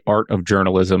into the art of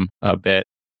journalism a bit.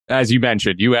 As you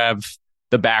mentioned, you have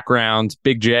the background,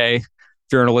 Big J,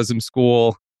 journalism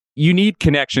school. You need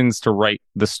connections to write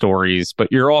the stories, but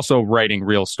you're also writing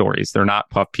real stories. They're not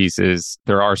puff pieces.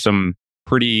 There are some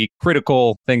pretty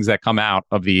critical things that come out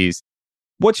of these.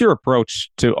 What's your approach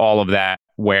to all of that,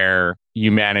 where you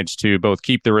manage to both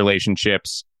keep the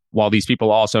relationships while these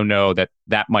people also know that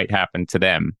that might happen to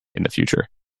them in the future?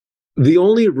 The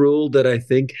only rule that I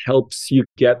think helps you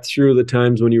get through the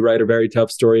times when you write a very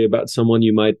tough story about someone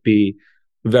you might be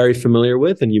very familiar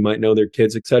with and you might know their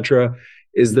kids, etc.,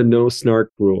 is the no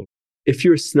snark rule. If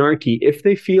you're snarky, if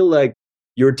they feel like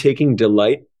you're taking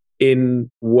delight in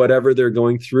whatever they're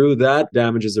going through, that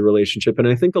damages the relationship. And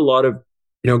I think a lot of,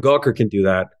 Gawker can do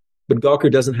that, but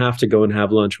Gawker doesn't have to go and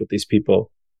have lunch with these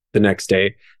people the next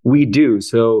day. We do.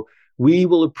 So we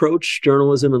will approach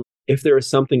journalism, and if there is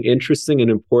something interesting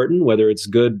and important, whether it's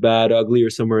good, bad, ugly,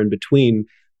 or somewhere in between,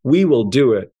 we will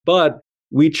do it. But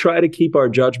we try to keep our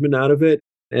judgment out of it.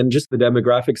 And just the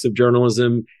demographics of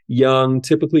journalism, young,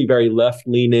 typically very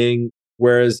left-leaning,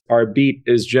 whereas our beat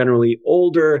is generally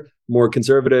older, more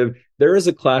conservative. There is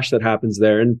a clash that happens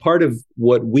there. And part of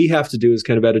what we have to do as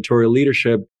kind of editorial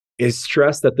leadership is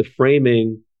stress that the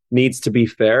framing needs to be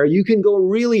fair. You can go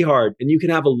really hard and you can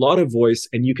have a lot of voice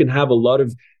and you can have a lot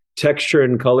of texture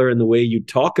and color in the way you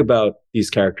talk about these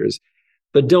characters,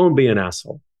 but don't be an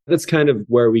asshole. That's kind of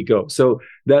where we go. So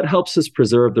that helps us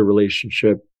preserve the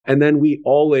relationship. And then we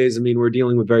always, we're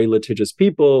dealing with very litigious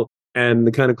people, and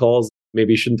the kind of calls,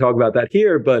 maybe you shouldn't talk about that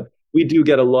here, but We do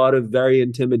get a lot of very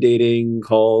intimidating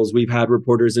calls. We've had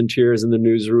reporters in tears in the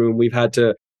newsroom. We've had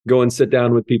to go and sit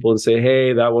down with people and say,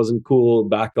 hey, that wasn't cool,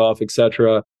 back off,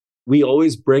 etc. We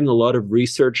always bring a lot of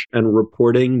research and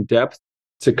reporting depth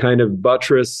to kind of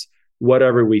buttress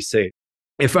whatever we say.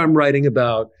 If I'm writing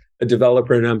about a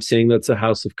developer and I'm saying that's a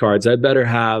house of cards, I better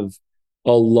have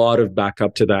a lot of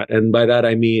backup to that. And by that,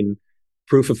 I mean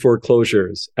proof of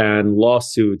foreclosures and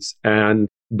lawsuits and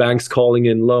banks calling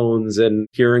in loans and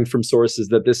hearing from sources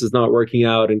that this is not working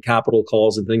out and capital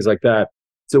calls and things like that.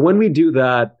 So when we do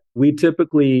that, we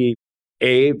typically,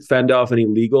 A, fend off any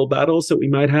legal battles that we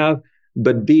might have,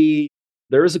 but B,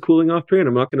 there is a cooling off period.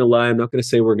 I'm not going to lie. I'm not going to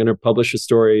say we're going to publish a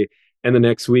story and the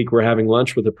next week we're having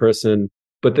lunch with a person,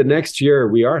 but the next year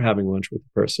we are having lunch with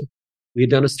a person. We had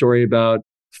done a story about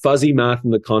fuzzy math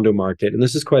in the condo market. And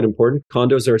this is quite important.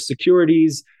 Condos are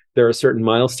securities. There are certain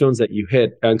milestones that you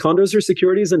hit. And condos are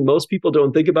securities. And most people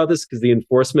don't think about this because the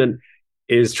enforcement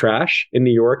is trash in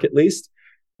New York, at least.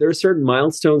 There are certain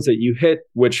milestones that you hit,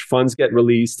 which funds get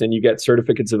released and you get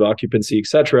certificates of occupancy,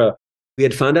 etc. We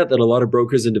had found out that a lot of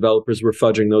brokers and developers were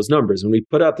fudging those numbers. And we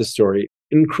put out the story,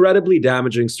 incredibly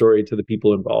damaging story to the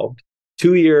people involved.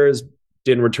 2 years,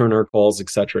 didn't return our calls,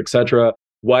 etc., etc.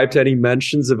 Wiped any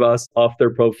mentions of us off their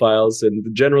profiles. And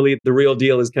generally, the Real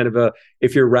Deal is kind of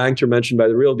if you're ranked or mentioned by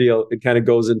the Real Deal, it kind of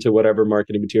goes into whatever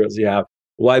marketing materials you have.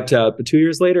 Wiped out. But 2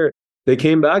 years later, they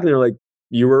came back and they're like,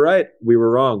 you were right. We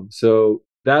were wrong. So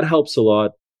that helps a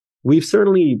lot. We've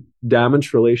certainly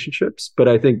damaged relationships, but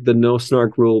I think the no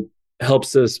snark rule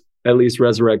helps us at least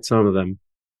resurrect some of them.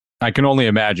 I can only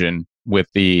imagine with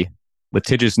the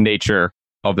litigious nature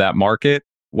of that market,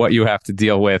 what you have to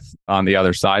deal with on the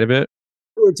other side of it.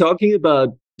 We're talking about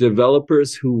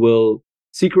developers who will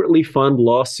secretly fund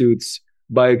lawsuits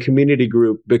by a community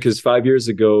group because 5 years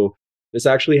ago, this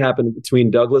actually happened between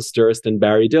Douglas Durst and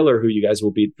Barry Diller, who you guys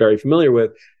will be very familiar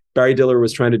with. Barry Diller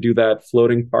was trying to do that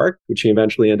floating park, which he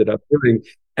eventually ended up doing.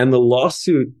 And the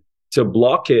lawsuit to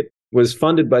block it was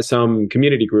funded by some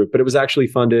community group, but it was actually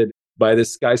funded by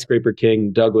this skyscraper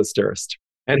king, Douglas Durst.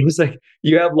 And it was like,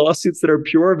 you have lawsuits that are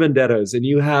pure vendettas and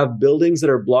you have buildings that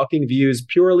are blocking views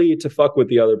purely to fuck with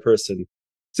the other person.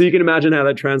 So you can imagine how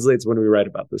that translates when we write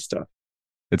about this stuff.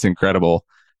 It's incredible.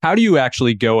 How do you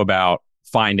actually go about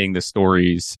finding the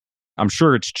stories? I'm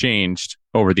sure it's changed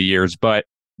over the years, but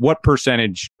what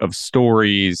percentage of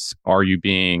stories are you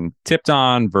being tipped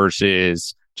on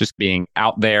versus just being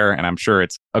out there? And I'm sure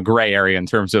it's a gray area in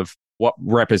terms of what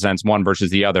represents one versus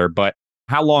the other, but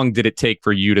how long did it take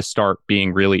for you to start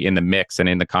being really in the mix and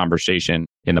in the conversation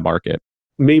in the market?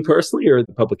 Me personally or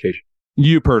the publication?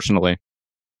 You personally.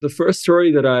 The first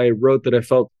story that I wrote that I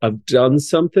felt I've done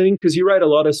something, because you write a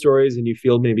lot of stories and you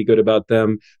feel maybe good about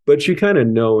them, but you kind of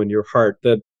know in your heart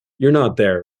that you're not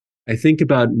there. I think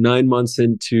about 9 months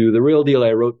into The Real Deal,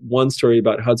 I wrote one story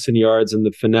about Hudson Yards and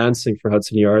the financing for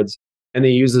Hudson Yards. And they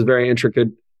use a very intricate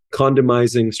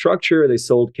condomizing structure. They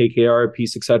sold KKR a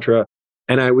piece, etc.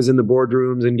 And I was in the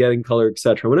boardrooms and getting color,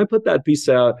 etc. When I put that piece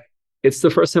out, it's the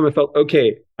first time I felt,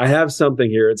 okay, I have something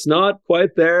here. It's not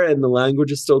quite there and the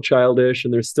language is still childish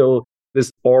and there's still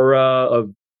this aura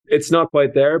of it's not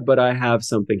quite there, but I have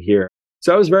something here.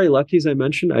 So I was very lucky, as I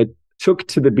mentioned. I took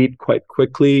to the beat quite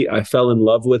quickly. I fell in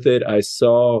love with it. I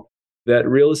saw that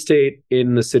real estate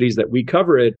in the cities that we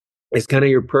cover it is kind of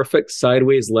your perfect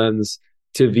sideways lens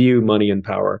to view money and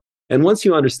power. And once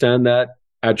you understand that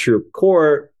at your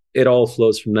core, it all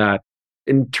flows from that.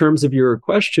 In terms of your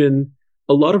question,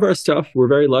 a lot of our stuff, we're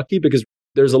very lucky because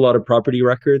there's a lot of property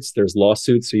records. There's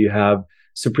lawsuits. So you have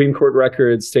Supreme Court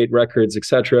records, state records,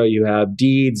 etc. You have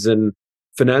deeds and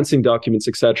financing documents,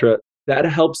 etc. That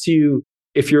helps you,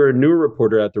 if you're a new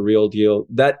reporter at The Real Deal,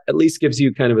 that at least gives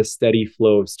you kind of a steady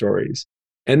flow of stories.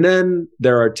 And then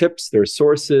there are tips, there's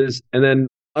sources. And then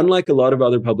unlike a lot of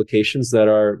other publications that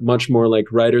are much more like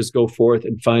writers go forth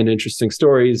and find interesting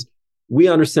stories, we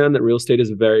understand that real estate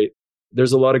is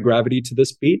there's a lot of gravity to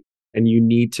this beat, and you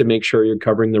need to make sure you're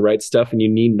covering the right stuff, and you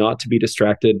need not to be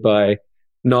distracted by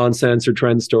nonsense or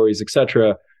trend stories,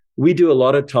 etc. We do a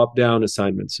lot of top-down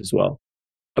assignments as well.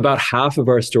 About half of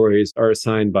our stories are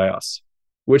assigned by us,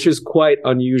 which is quite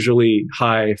unusually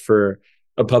high for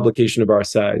a publication of our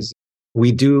size.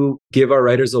 We do give our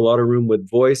writers a lot of room with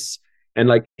voice and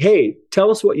like, hey,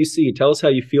 tell us what you see. Tell us how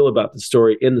you feel about the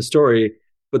story in the story.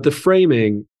 But the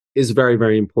framing is very,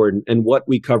 very important. And what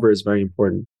we cover is very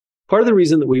important. Part of the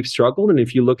reason that we've struggled, and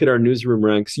if you look at our newsroom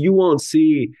ranks, you won't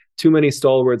see too many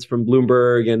stalwarts from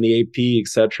Bloomberg and the AP, et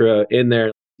cetera, in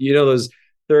there. You know, those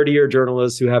 30-year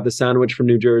journalists who have the sandwich from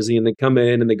New Jersey and they come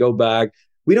in and they go back.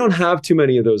 We don't have too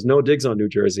many of those. No digs on New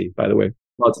Jersey, by the way.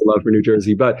 Lots of love for New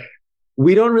Jersey. But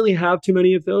We don't really have too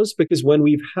many of those because when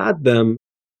we've had them,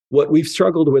 what we've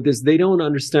struggled with is they don't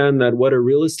understand that what a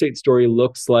real estate story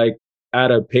looks like at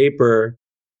a paper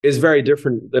is very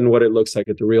different than what it looks like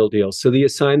at the real deal. So the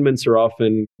assignments are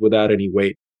often without any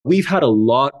weight. We've had a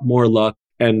lot more luck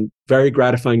and very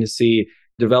gratifying to see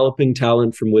developing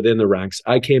talent from within the ranks.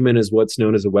 I came in as what's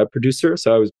known as a web producer.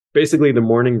 So I was basically the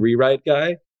morning rewrite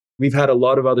guy. We've had a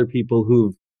lot of other people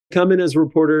who've come in as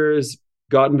reporters,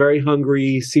 gotten very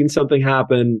hungry, seen something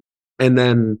happen, and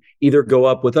then either go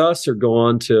up with us or go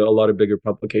on to a lot of bigger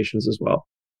publications as well.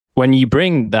 When you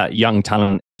bring that young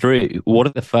talent through, what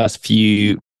are the first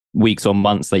few weeks or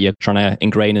months that you're trying to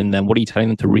ingrain in them? What are you telling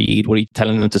them to read? What are you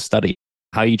telling them to study?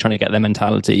 How are you trying to get their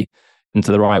mentality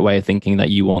into the right way of thinking that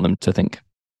you want them to think?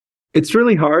 It's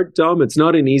really hard, Dom. It's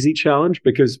not an easy challenge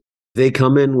because they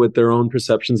come in with their own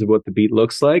perceptions of what the beat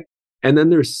looks like. And then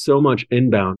there's so much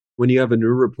inbound. When you have a new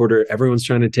reporter, everyone's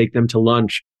trying to take them to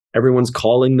lunch. Everyone's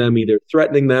calling them, either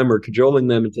threatening them or cajoling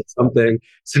them into something.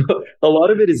 So a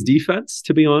lot of it is defense,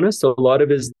 to be honest. A lot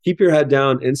of it is keep your head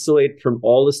down, insulate from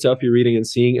all the stuff you're reading and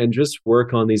seeing, and just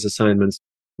work on these assignments.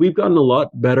 We've gotten a lot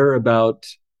better about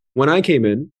when I came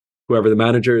in, whoever the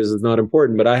manager is not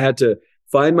important, but I had to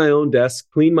find my own desk,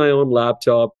 clean my own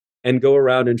laptop, and go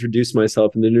around, introduce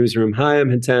myself in the newsroom. Hi, I'm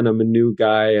Hiten. I'm a new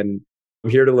guy, and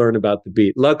I'm here to learn about the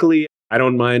beat. Luckily, I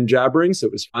don't mind jabbering, so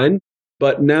it was fine.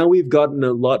 But now we've gotten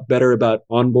a lot better about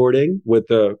onboarding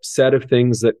with a set of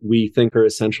things that we think are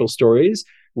essential stories.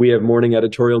 We have morning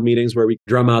editorial meetings where we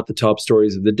drum out the top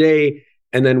stories of the day,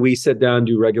 and then we sit down,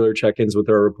 do regular check-ins with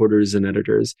our reporters and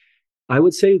editors. I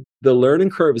would say the learning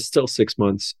curve is still 6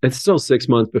 months. It's still 6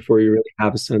 months before you really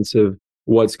have a sense of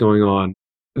what's going on.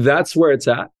 That's where it's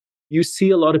at. You see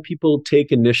a lot of people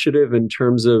take initiative in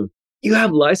terms of, you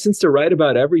have license to write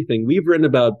about everything. We've written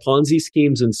about Ponzi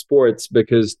schemes in sports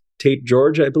because Tate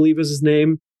George, I believe is his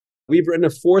name. We've written a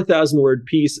 4,000 word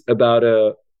piece about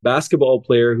a basketball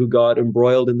player who got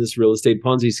embroiled in this real estate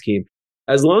Ponzi scheme.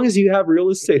 As long as you have real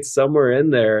estate somewhere in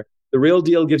there, the Real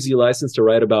Deal gives you license to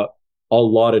write about a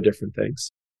lot of different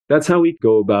things. That's how we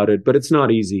go about it, but it's not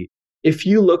easy. If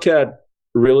you look at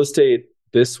real estate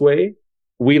this way,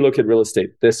 we look at real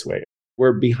estate this way.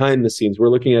 We're behind the scenes. We're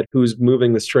looking at who's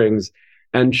moving the strings,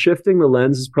 and shifting the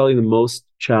lens is probably the most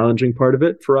challenging part of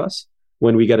it for us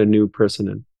when we get a new person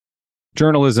in.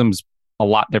 Journalism's a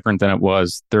lot different than it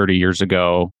was 30 years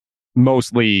ago,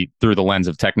 mostly through the lens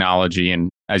of technology. And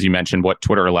as you mentioned, what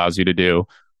Twitter allows you to do.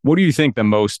 What do you think the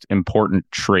most important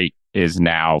trait is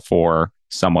now for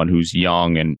someone who's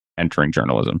young and entering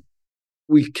journalism?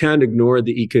 We can't ignore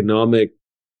the economic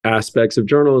aspects of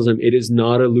journalism. It is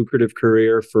not a lucrative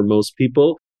career for most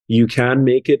people. You can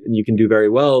make it and you can do very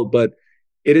well, but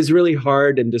it is really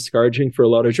hard and discouraging for a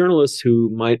lot of journalists who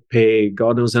might pay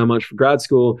God knows how much for grad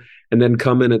school and then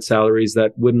come in at salaries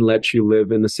that wouldn't let you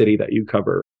live in the city that you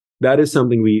cover. That is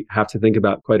something we have to think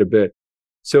about quite a bit.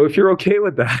 So if you're okay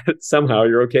with that, somehow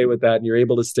you're okay with that and you're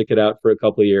able to stick it out for a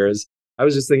couple of years. I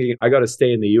was just thinking, I got to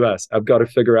stay in the US. I've got to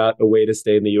figure out a way to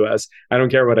stay in the US. I don't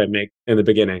care what I make in the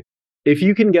beginning. If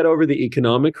you can get over the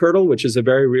economic hurdle, which is a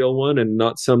very real one and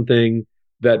not something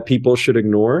that people should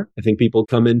ignore. I think people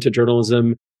come into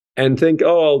journalism and think,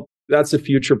 oh, that's a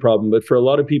future problem. But for a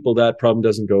lot of people, that problem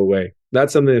doesn't go away.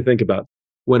 That's something to think about.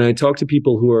 When I talk to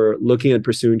people who are looking at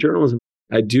pursuing journalism,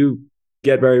 I do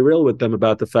get very real with them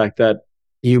about the fact that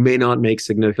you may not make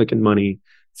significant money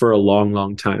for a long,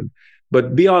 long time.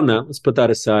 But beyond that, let's put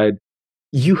that aside.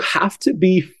 You have to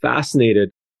be fascinated.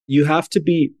 You have to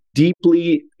be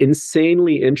deeply,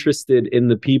 insanely interested in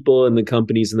the people and the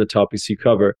companies and the topics you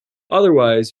cover.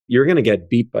 Otherwise, you're going to get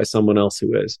beat by someone else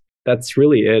who is. That's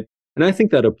really it. And I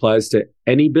think that applies to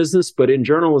any business, but in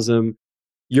journalism,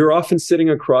 you're often sitting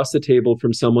across the table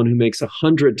from someone who makes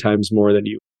 100 times more than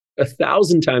you,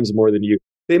 1,000 times more than you.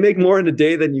 They make more in a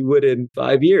day than you would in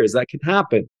 5 years. That can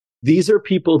happen. These are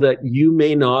people that you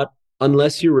may not,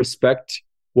 unless you respect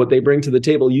what they bring to the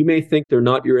table, you may think they're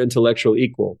not your intellectual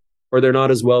equal, or they're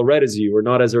not as well read as you, or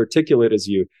not as articulate as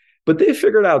you, but they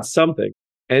figured out something.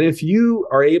 And if you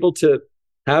are able to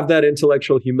have that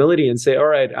intellectual humility and say, all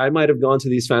right, I might have gone to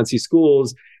these fancy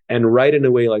schools and write in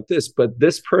a way like this, but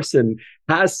this person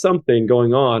has something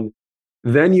going on,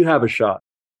 then you have a shot.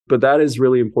 But that is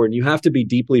really important. You have to be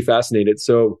deeply fascinated.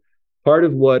 So part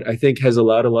of what I think has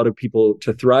allowed a lot of people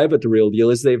to thrive at The Real Deal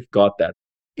is they've got that.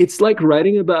 It's like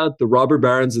writing about the robber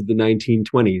barons of the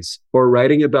 1920s, or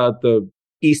writing about the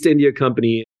East India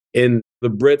Company in the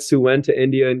Brits who went to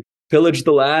India and pillaged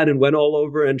the land and went all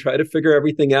over and tried to figure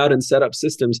everything out and set up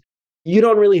systems. You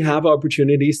don't really have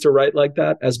opportunities to write like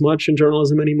that as much in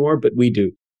journalism anymore, but we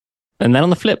do. And then on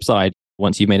the flip side,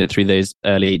 once you've made it through those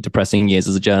early depressing years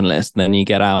as a journalist, and then you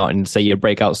get out and say you're a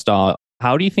breakout star.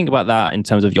 How do you think about that in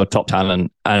terms of your top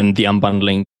talent and the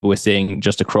unbundling we're seeing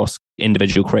just across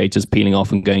individual creators peeling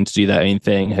off and going to do their own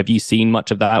thing? Have you seen much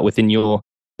of that within your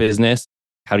business?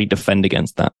 How do you defend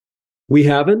against that? We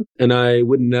haven't, and I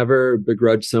would never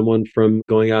begrudge someone from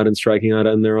going out and striking out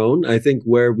on their own. I think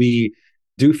where we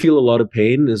do feel a lot of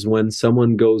pain is when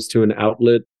someone goes to an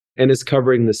outlet and is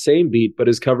covering the same beat, but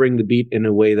is covering the beat in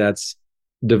a way that's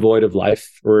devoid of life.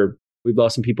 Or we've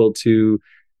lost some people to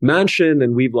Mansion,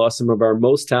 and we've lost some of our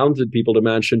most talented people to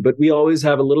Mansion, but we always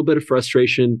have a little bit of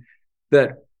frustration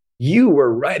that you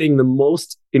were writing the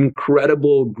most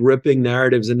incredible, gripping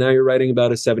narratives, and now you're writing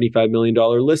about a $75 million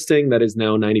listing that is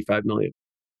now $95 million.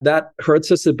 That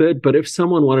hurts us a bit, but if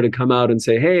someone wanted to come out and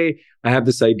say, hey, I have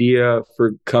this idea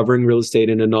for covering real estate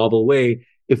in a novel way,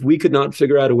 if we could not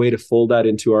figure out a way to fold that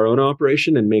into our own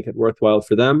operation and make it worthwhile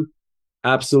for them,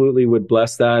 absolutely would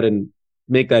bless that and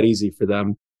make that easy for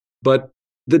them. But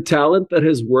the talent that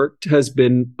has worked has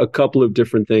been a couple of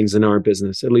different things in our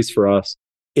business, at least for us.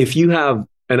 If you have,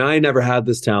 and I never had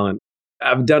this talent,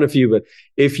 I've done a few, but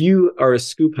if you are a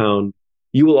scoop hound,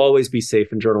 you will always be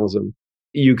safe in journalism.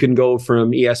 You can go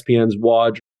from ESPN's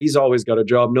Woj. He's always got a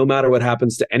job, no matter what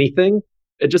happens to anything.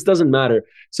 It just doesn't matter.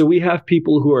 So we have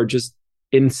people who are just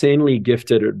insanely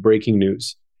gifted at breaking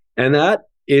news. And that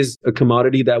is a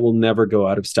commodity that will never go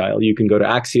out of style. You can go to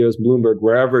Axios, Bloomberg,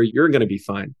 wherever, you're going to be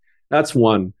fine. That's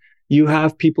one. You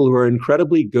have people who are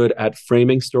incredibly good at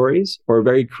framing stories or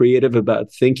very creative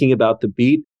about thinking about the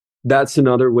beat. That's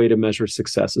another way to measure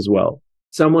success as well.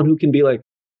 Someone who can be like,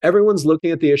 everyone's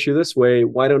looking at the issue this way.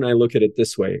 Why don't I look at it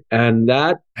this way? And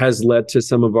that has led to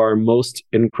some of our most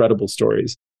incredible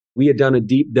stories. We had done a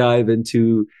deep dive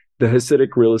into the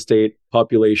Hasidic real estate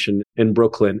population in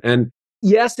Brooklyn. And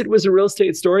yes, it was a real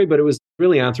estate story, but it was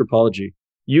really anthropology.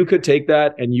 You could take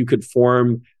that and you could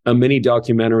form a mini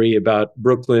documentary about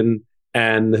Brooklyn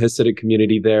and the Hasidic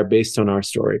community there based on our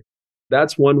story.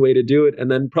 That's one way to do it.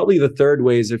 And then probably the third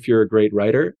way is if you're a great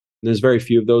writer. There's very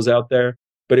few of those out there.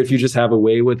 But if you just have a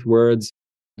way with words,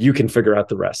 you can figure out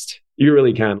the rest. You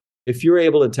really can. If you're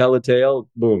able to tell a tale,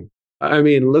 boom. I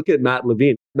mean, look at Matt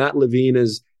Levine. Matt Levine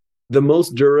is the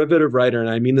most derivative writer, and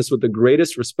I mean this with the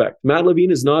greatest respect. Matt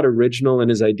Levine is not original in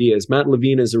his ideas. Matt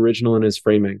Levine is original in his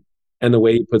framing and the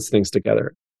way he puts things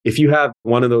together. If you have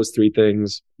one of those three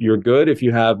things, you're good. If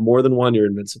you have more than one, you're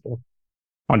invincible.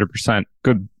 100%.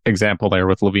 Good example there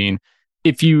with Levine.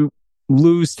 If you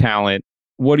lose talent,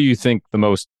 what do you think the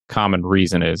most common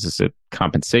reason is? Is it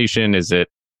compensation? Is it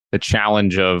the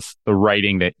challenge of the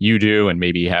writing that you do and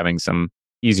maybe having some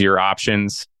easier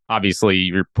options? Obviously,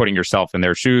 you're putting yourself in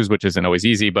their shoes, which isn't always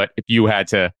easy. But if you had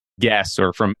to guess,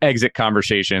 or from exit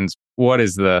conversations, what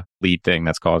is the lead thing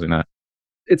that's causing that?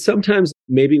 It's sometimes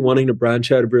maybe wanting to branch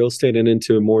out of real estate and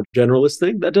into a more generalist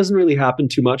thing. That doesn't really happen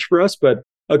too much for us, but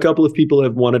a couple of people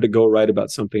have wanted to go write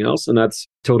about something else, and that's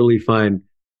totally fine.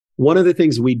 One of the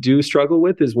things we do struggle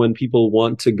with is when people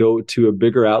want to go to a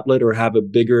bigger outlet or have a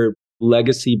bigger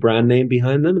legacy brand name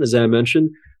behind them. And as I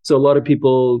mentioned, so a lot of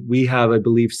people, we have, I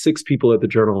believe, 6 people at the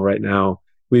Journal right now.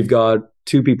 We've got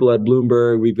 2 people at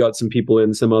Bloomberg. We've got some people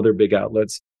in some other big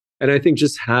outlets. And I think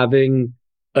just having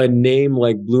a name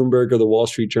like Bloomberg or the Wall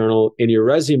Street Journal in your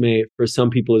resume for some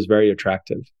people is very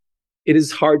attractive. It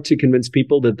is hard to convince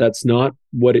people that that's not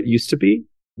what it used to be.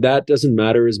 That doesn't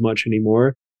matter as much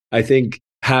anymore. I think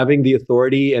having the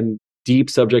authority and deep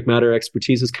subject matter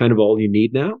expertise is kind of all you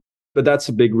need now. But that's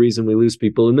a big reason we lose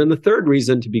people. And then the third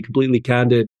reason, to be completely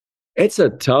candid, it's a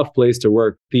tough place to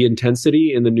work. The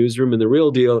intensity in the newsroom and the Real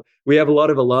Deal. We have a lot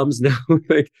of alums now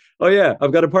like, oh yeah,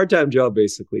 I've got a part-time job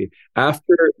basically.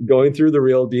 After going through the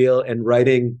Real Deal and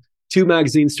writing 2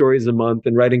 magazine stories a month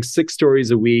and writing 6 stories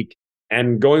a week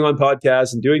and going on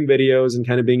podcasts and doing videos and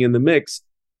kind of being in the mix,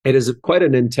 it is quite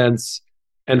an intense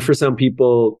and for some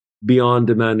people beyond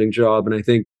demanding job. And I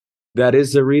think that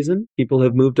is the reason people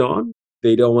have moved on.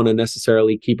 They don't want to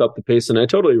necessarily keep up the pace. And I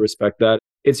totally respect that.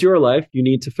 It's your life. You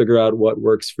need to figure out what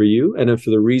works for you. And if for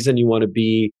the reason you want to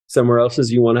be somewhere else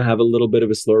is you want to have a little bit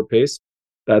of a slower pace,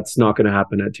 that's not going to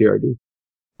happen at TRD.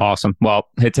 Awesome. Well,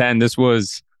 Hiten, this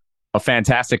was a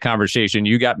fantastic conversation.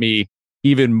 You got me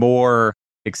even more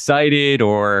excited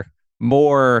or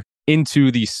more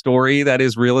into the story that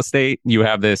is real estate. You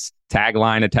have this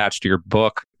tagline attached to your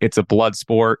book. It's a blood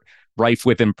sport, rife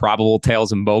with improbable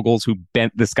tales of moguls who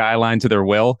bent the skyline to their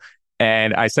will.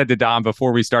 And I said to Dom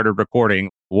before we started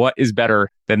recording, what is better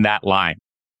than that line?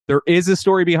 There is a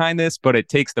story behind this, but it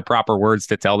takes the proper words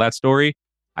to tell that story.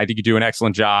 I think you do an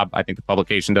excellent job. I think the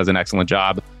publication does an excellent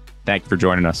job. Thank you for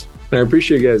joining us. I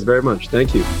appreciate you guys very much.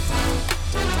 Thank you.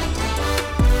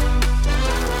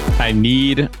 I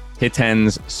need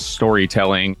Hiten's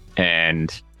storytelling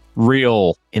and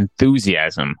real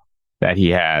enthusiasm that he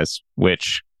has,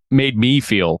 which made me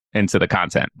feel into the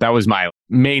content. That was my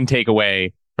main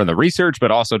takeaway from the research, but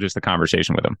also just the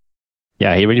conversation with him.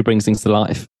 Yeah, he really brings things to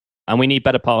life. And we need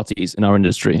better parties in our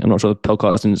industry. I'm not sure the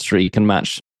podcast industry can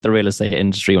match the real estate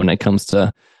industry when it comes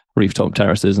to rooftop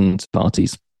terraces and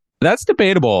parties. That's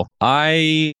debatable.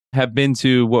 I have been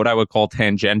to what I would call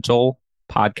tangential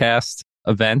podcast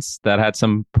events that had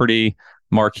some pretty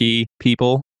marquee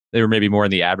people. They were maybe more in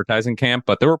the advertising camp,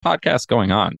 but there were podcasts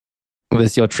going on.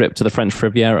 This is your trip to the French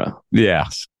Riviera.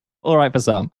 Yes. All right for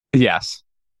some. Yes.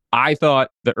 I thought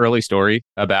the early story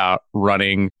about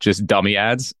running just dummy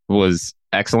ads was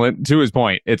excellent. To his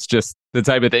point, it's just the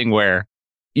type of thing where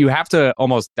you have to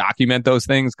almost document those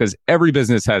things because every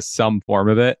business has some form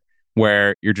of it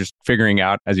where you're just figuring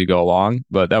out as you go along.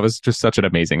 But that was just such an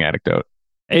amazing anecdote.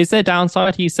 Is there a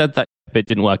downside? He said that if it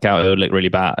didn't work out, it would look really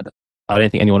bad. I don't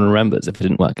think anyone remembers if it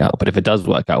didn't work out. But if it does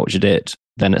work out, which it did,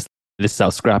 then this is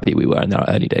how scrappy we were in our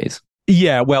early days.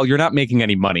 Yeah, well, you're not making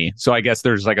any money. So I guess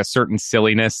there's like a certain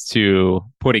silliness to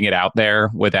putting it out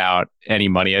there without any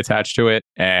money attached to it.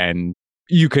 And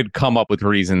you could come up with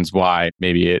reasons why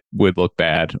maybe it would look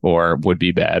bad or would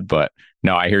be bad. But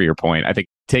no, I hear your point. I think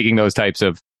taking those types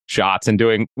of shots and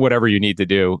doing whatever you need to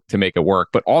do to make it work,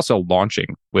 but also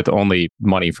launching with only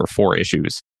money for 4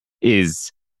 issues is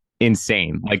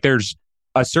insane. Like there's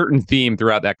a certain theme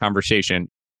throughout that conversation.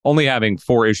 Only having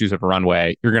 4 issues of a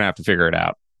runway, you're going to have to figure it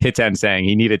out. Hiten saying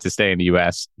he needed to stay in the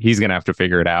US, he's going to have to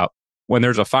figure it out. When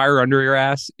there's a fire under your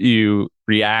ass, you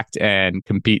react and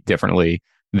compete differently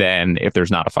than if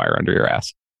there's not a fire under your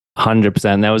ass.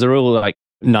 100%. There was a real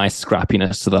nice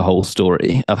scrappiness to the whole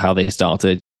story of how they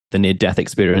started, the near-death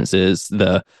experiences,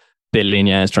 the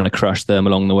billionaires trying to crush them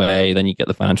along the way. Then you get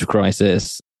the financial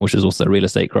crisis, which is also a real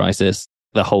estate crisis,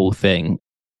 the whole thing.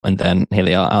 And then here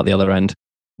they are out the other end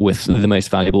with the most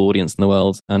valuable audience in the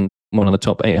world and one of the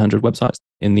top 800 websites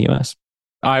in the US.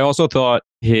 I also thought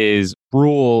his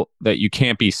rule that you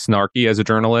can't be snarky as a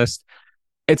journalist,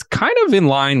 it's kind of in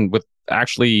line with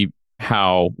actually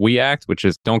how we act, which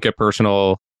is don't get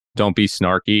personal, don't be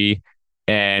snarky.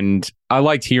 And I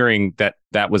liked hearing that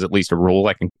that was at least a rule.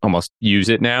 I can almost use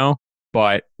it now,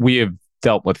 but we have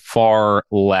dealt with far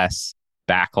less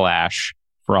backlash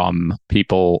from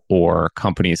people or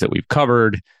companies that we've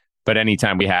covered. But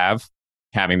anytime we have,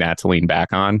 having that to lean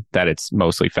back on, that it's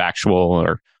mostly factual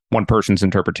or one person's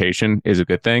interpretation is a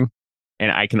good thing.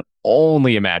 And I can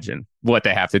only imagine what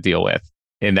they have to deal with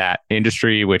in that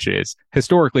industry, which is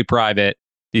historically private.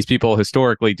 These people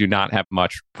historically do not have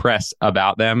much press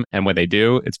about them. And when they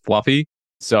do, it's fluffy.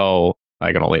 So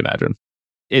I can only imagine.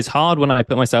 It's hard when I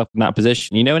put myself in that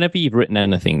position. You know, whenever you've written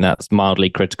anything that's mildly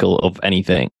critical of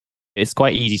anything, it's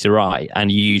quite easy to write and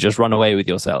you just run away with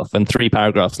yourself. And 3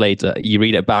 paragraphs later, you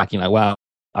read it back and you're like, wow,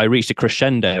 I reached a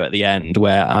crescendo at the end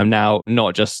where I'm now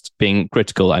not just being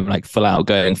critical, I'm like full out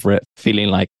going for it, feeling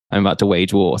like I'm about to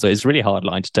wage war. So it's a really hard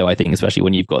line to toe, I think, especially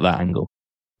when you've got that angle.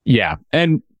 Yeah.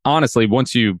 And honestly,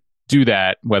 once you do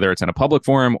that, whether it's in a public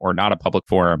forum or not a public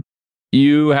forum,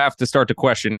 you have to start to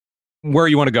question where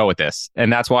you want to go with this.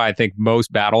 And that's why I think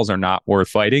most battles are not worth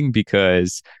fighting,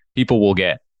 because people will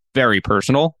get very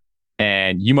personal.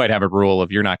 And you might have a rule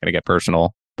of you're not going to get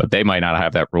personal, but they might not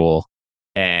have that rule.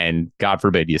 And God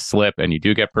forbid you slip and you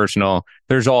do get personal.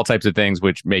 There's all types of things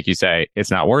which make you say it's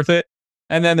not worth it.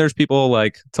 And then there's people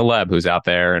like Taleb who's out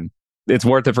there and it's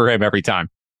worth it for him every time.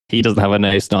 He doesn't have a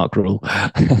no snark rule.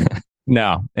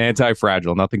 No,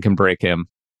 anti-fragile. Nothing can break him.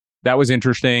 That was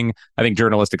interesting. I think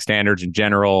journalistic standards in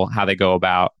general, how they go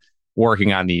about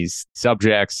working on these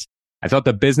subjects. I thought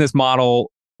the business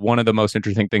model, one of the most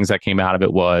interesting things that came out of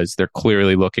it was they're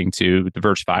clearly looking to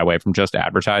diversify away from just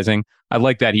advertising. I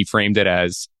like that he framed it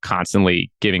as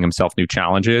constantly giving himself new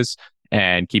challenges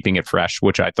and keeping it fresh,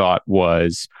 which I thought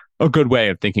was a good way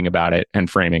of thinking about it and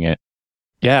framing it.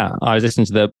 Yeah, I was listening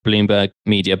to the Bloomberg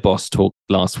Media Boss talk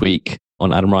last week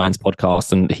on Adam Ryan's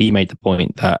podcast, and he made the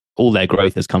point that all their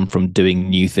growth has come from doing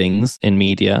new things in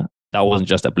media. That wasn't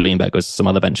just at Bloomberg, it was some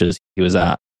other ventures he was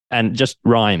at. And just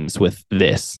rhymes with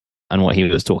this and what he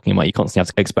was talking about. You constantly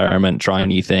have to experiment, try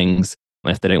new things.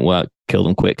 And if they don't work, kill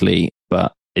them quickly.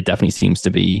 But it definitely seems to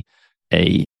be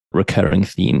a recurring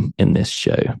theme in this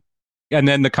show. And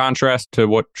then the contrast to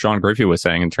what Sean Griffey was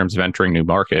saying in terms of entering new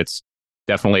markets,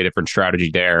 definitely a different strategy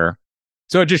there.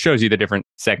 So it just shows you the different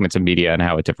segments of media and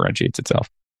how it differentiates itself.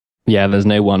 Yeah, there's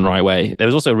no one right way. There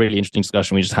was also a really interesting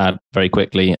discussion we just had very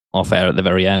quickly off air at the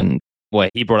very end, where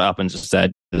he brought it up and just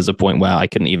said, there's a point where I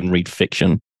couldn't even read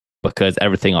fiction because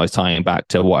everything I was tying back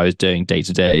to what I was doing day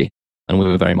to day. And we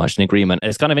were very much in agreement.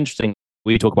 It's kind of interesting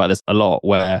We talk about this a lot,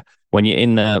 where when you're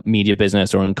in the media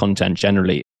business or in content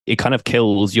generally, it kind of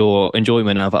kills your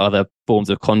enjoyment of other forms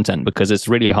of content, because it's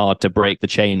really hard to break the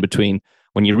chain between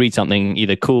when you read something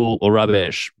either cool or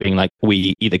rubbish, being like,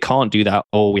 we either can't do that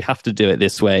or we have to do it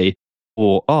this way,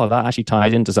 or, oh, that actually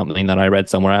ties into something that I read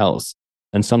somewhere else.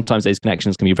 And sometimes those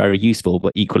connections can be very useful,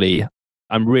 but equally,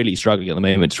 I'm really struggling at the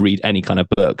moment to read any kind of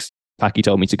books. Packy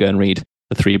told me to go and read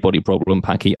The Three-Body Problem.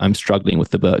 Packy, I'm struggling with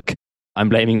the book. I'm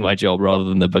blaming my job rather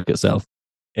than the book itself.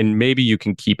 And maybe you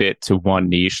can keep it to one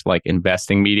niche like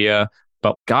investing media,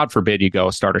 but God forbid you go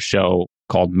start a show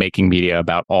called Making Media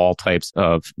about all types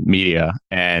of media.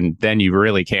 And then you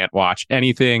really can't watch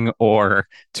anything or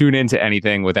tune into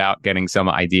anything without getting some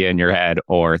idea in your head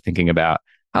or thinking about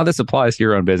how this applies to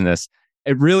your own business.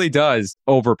 It really does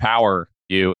overpower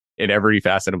you in every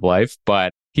facet of life.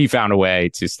 But he found a way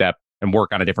to step and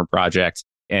work on a different project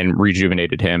and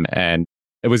rejuvenated him. And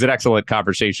it was an excellent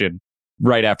conversation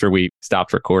right after we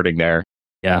stopped recording there.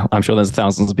 Yeah, I'm sure there's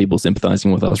thousands of people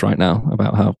sympathizing with us right now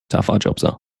about how tough our jobs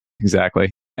are. Exactly.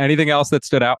 Anything else that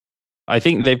stood out? I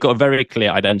think they've got a very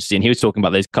clear identity. And he was talking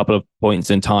about those couple of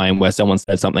points in time where someone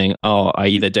said something, oh, I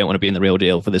either don't want to be in the Real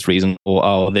Deal for this reason, or,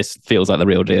 oh, this feels like the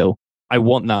Real Deal. I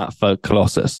want that for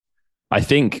Colossus. I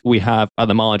think we have at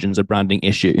the margins a branding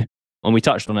issue. And we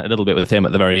touched on it a little bit with him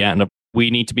at the very end. We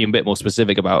need to be a bit more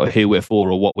specific about who we're for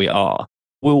or what we are.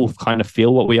 We'll kind of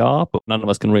feel what we are, but none of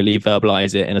us can really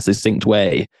verbalize it in a succinct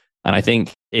way. And I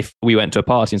think if we went to a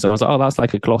party and someone was like, oh, that's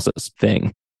like a Colossus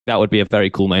thing, that would be a very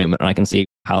cool moment. And I can see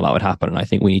how that would happen. And I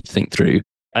think we need to think through.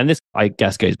 And this, I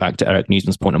guess, goes back to Eric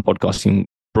Newsman's point on podcasting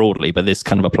broadly, but this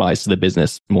kind of applies to the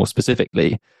business more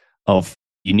specifically of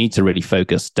you need to really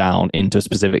focus down into a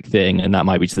specific thing. And that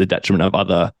might be to the detriment of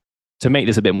other. To make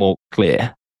this a bit more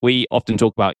clear, we often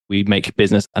talk about we make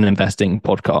business and investing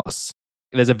podcasts.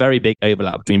 There's a very big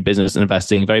overlap between business and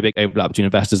investing, very big overlap between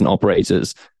investors and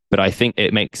operators. But I think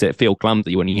it makes it feel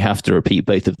clumsy when you have to repeat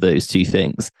both of those two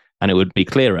things. And it would be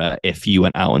clearer if you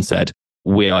went out and said,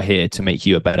 we are here to make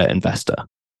you a better investor,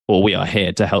 or we are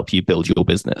here to help you build your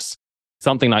business.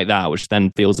 Something like that, which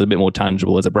then feels a bit more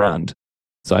tangible as a brand.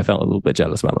 So I felt a little bit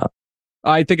jealous about that.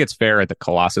 I think it's fair at the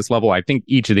Colossus level. I think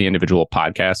each of the individual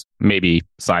podcasts, maybe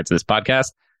besides this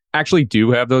podcast, actually do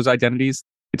have those identities.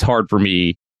 It's hard for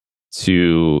me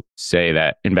to say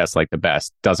that Invest Like the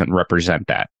Best doesn't represent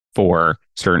that for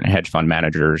certain hedge fund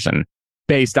managers. And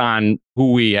based on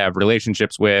who we have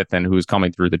relationships with and who's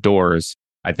coming through the doors,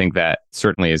 I think that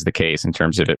certainly is the case in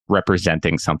terms of it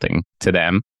representing something to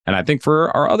them. And I think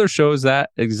for our other shows that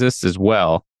exists as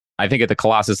well. I think at the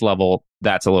Colossus level,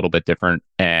 that's a little bit different,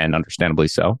 and understandably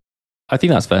so. I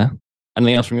think that's fair.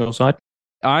 Anything else from your side?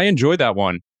 I enjoyed that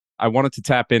one. I wanted to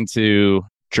tap into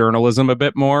journalism a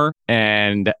bit more,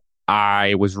 and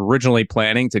I was originally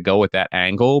planning to go with that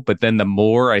angle, but then the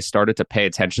more I started to pay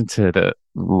attention to the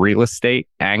real estate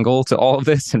angle to all of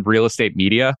this and real estate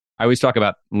media, I always talk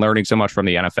about learning so much from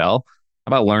the NFL,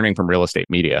 about learning from real estate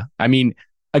media. I mean,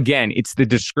 again, it's the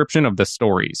description of the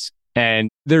stories, and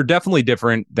they're definitely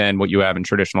different than what you have in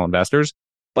traditional investors,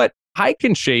 but I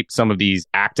can shape some of these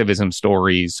activism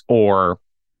stories or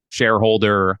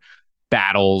shareholder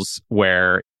battles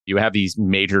where you have these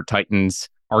major titans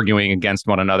arguing against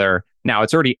one another. Now,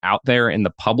 it's already out there in the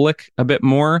public a bit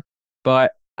more,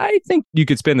 but I think you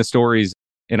could spin the stories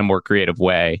in a more creative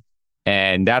way.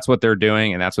 And that's what they're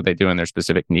doing, and that's what they do in their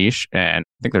specific niche. And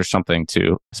I think there's something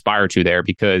to aspire to there,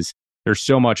 because there's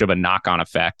so much of a knock-on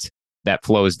effect that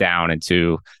flows down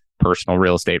into personal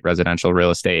real estate, residential real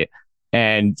estate.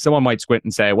 And someone might squint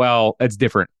and say, well, it's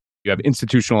different. You have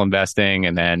institutional investing,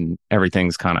 and then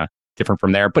everything's kind of different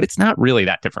from there. But it's not really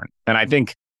that different. And I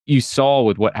think you saw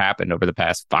with what happened over the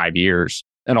past 5 years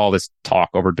and all this talk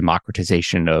over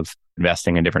democratization of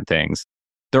investing in different things,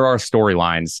 there are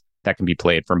storylines that can be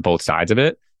played from both sides of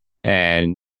it.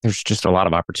 And there's just a lot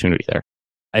of opportunity there.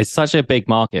 It's such a big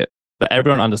market, but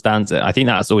everyone understands it. I think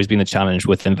that's always been the challenge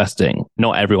with investing.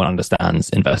 Not everyone understands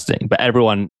investing, but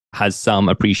everyone has some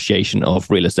appreciation of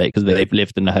real estate because they've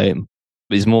lived in the home.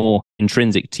 It's more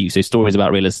intrinsic to you. So stories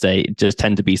about real estate just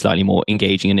tend to be slightly more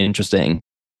engaging and interesting.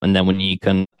 And then when you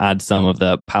can add some of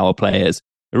the power players,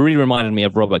 it really reminded me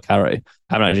of Robert Caro. I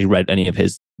haven't actually read any of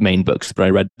his main books, but I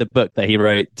read the book that he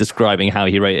wrote describing how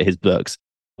he wrote his books.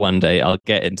 One day I'll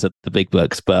get into the big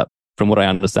books, but from what I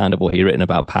understand of what he'd written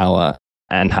about power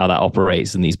and how that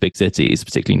operates in these big cities,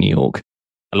 particularly New York,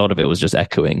 a lot of it was just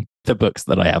echoing the books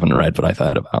that I haven't read, but I've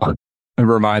heard about. It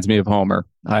reminds me of Homer.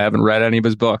 I haven't read any of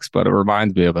his books, but it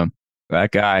reminds me of him.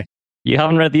 That guy. You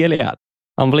haven't read the Iliad?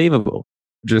 Unbelievable.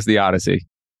 Just the Odyssey.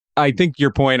 I think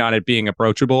your point on it being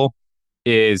approachable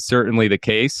is certainly the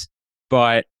case,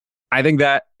 but I think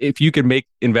that if you could make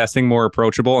investing more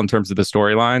approachable in terms of the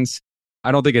storylines,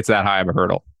 I don't think it's that high of a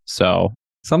hurdle. So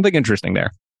something interesting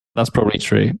there. That's probably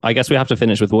true. I guess we have to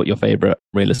finish with what your favorite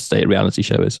real estate reality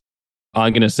show is.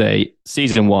 I'm going to say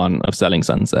season 1 of Selling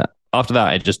Sunset. After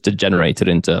that, it just degenerated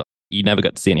into you never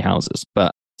got to see any houses.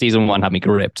 But season 1 had me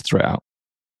gripped throughout.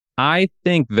 I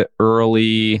think the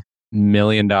early $1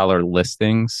 million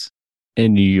listings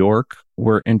in New York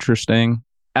were interesting.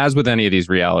 As with any of these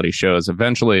reality shows,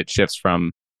 eventually it shifts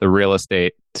from the real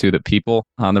estate to the people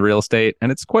on the real estate.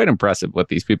 And it's quite impressive what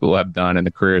these people have done and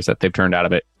the careers that they've turned out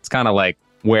of it. It's kind of like,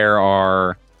 where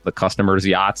are the customers'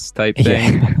 yachts type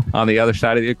thing on the other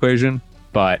side of the equation?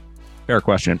 But fair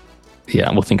question.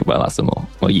 Yeah, we'll think about that some more.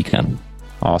 Well, you can.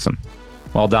 Awesome.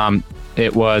 Well, Dom,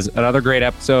 it was another great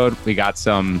episode. We got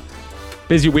some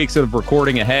busy weeks of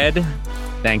recording ahead.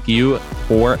 Thank you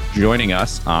for joining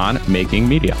us on Making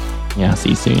Media. Yeah, see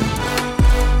you soon.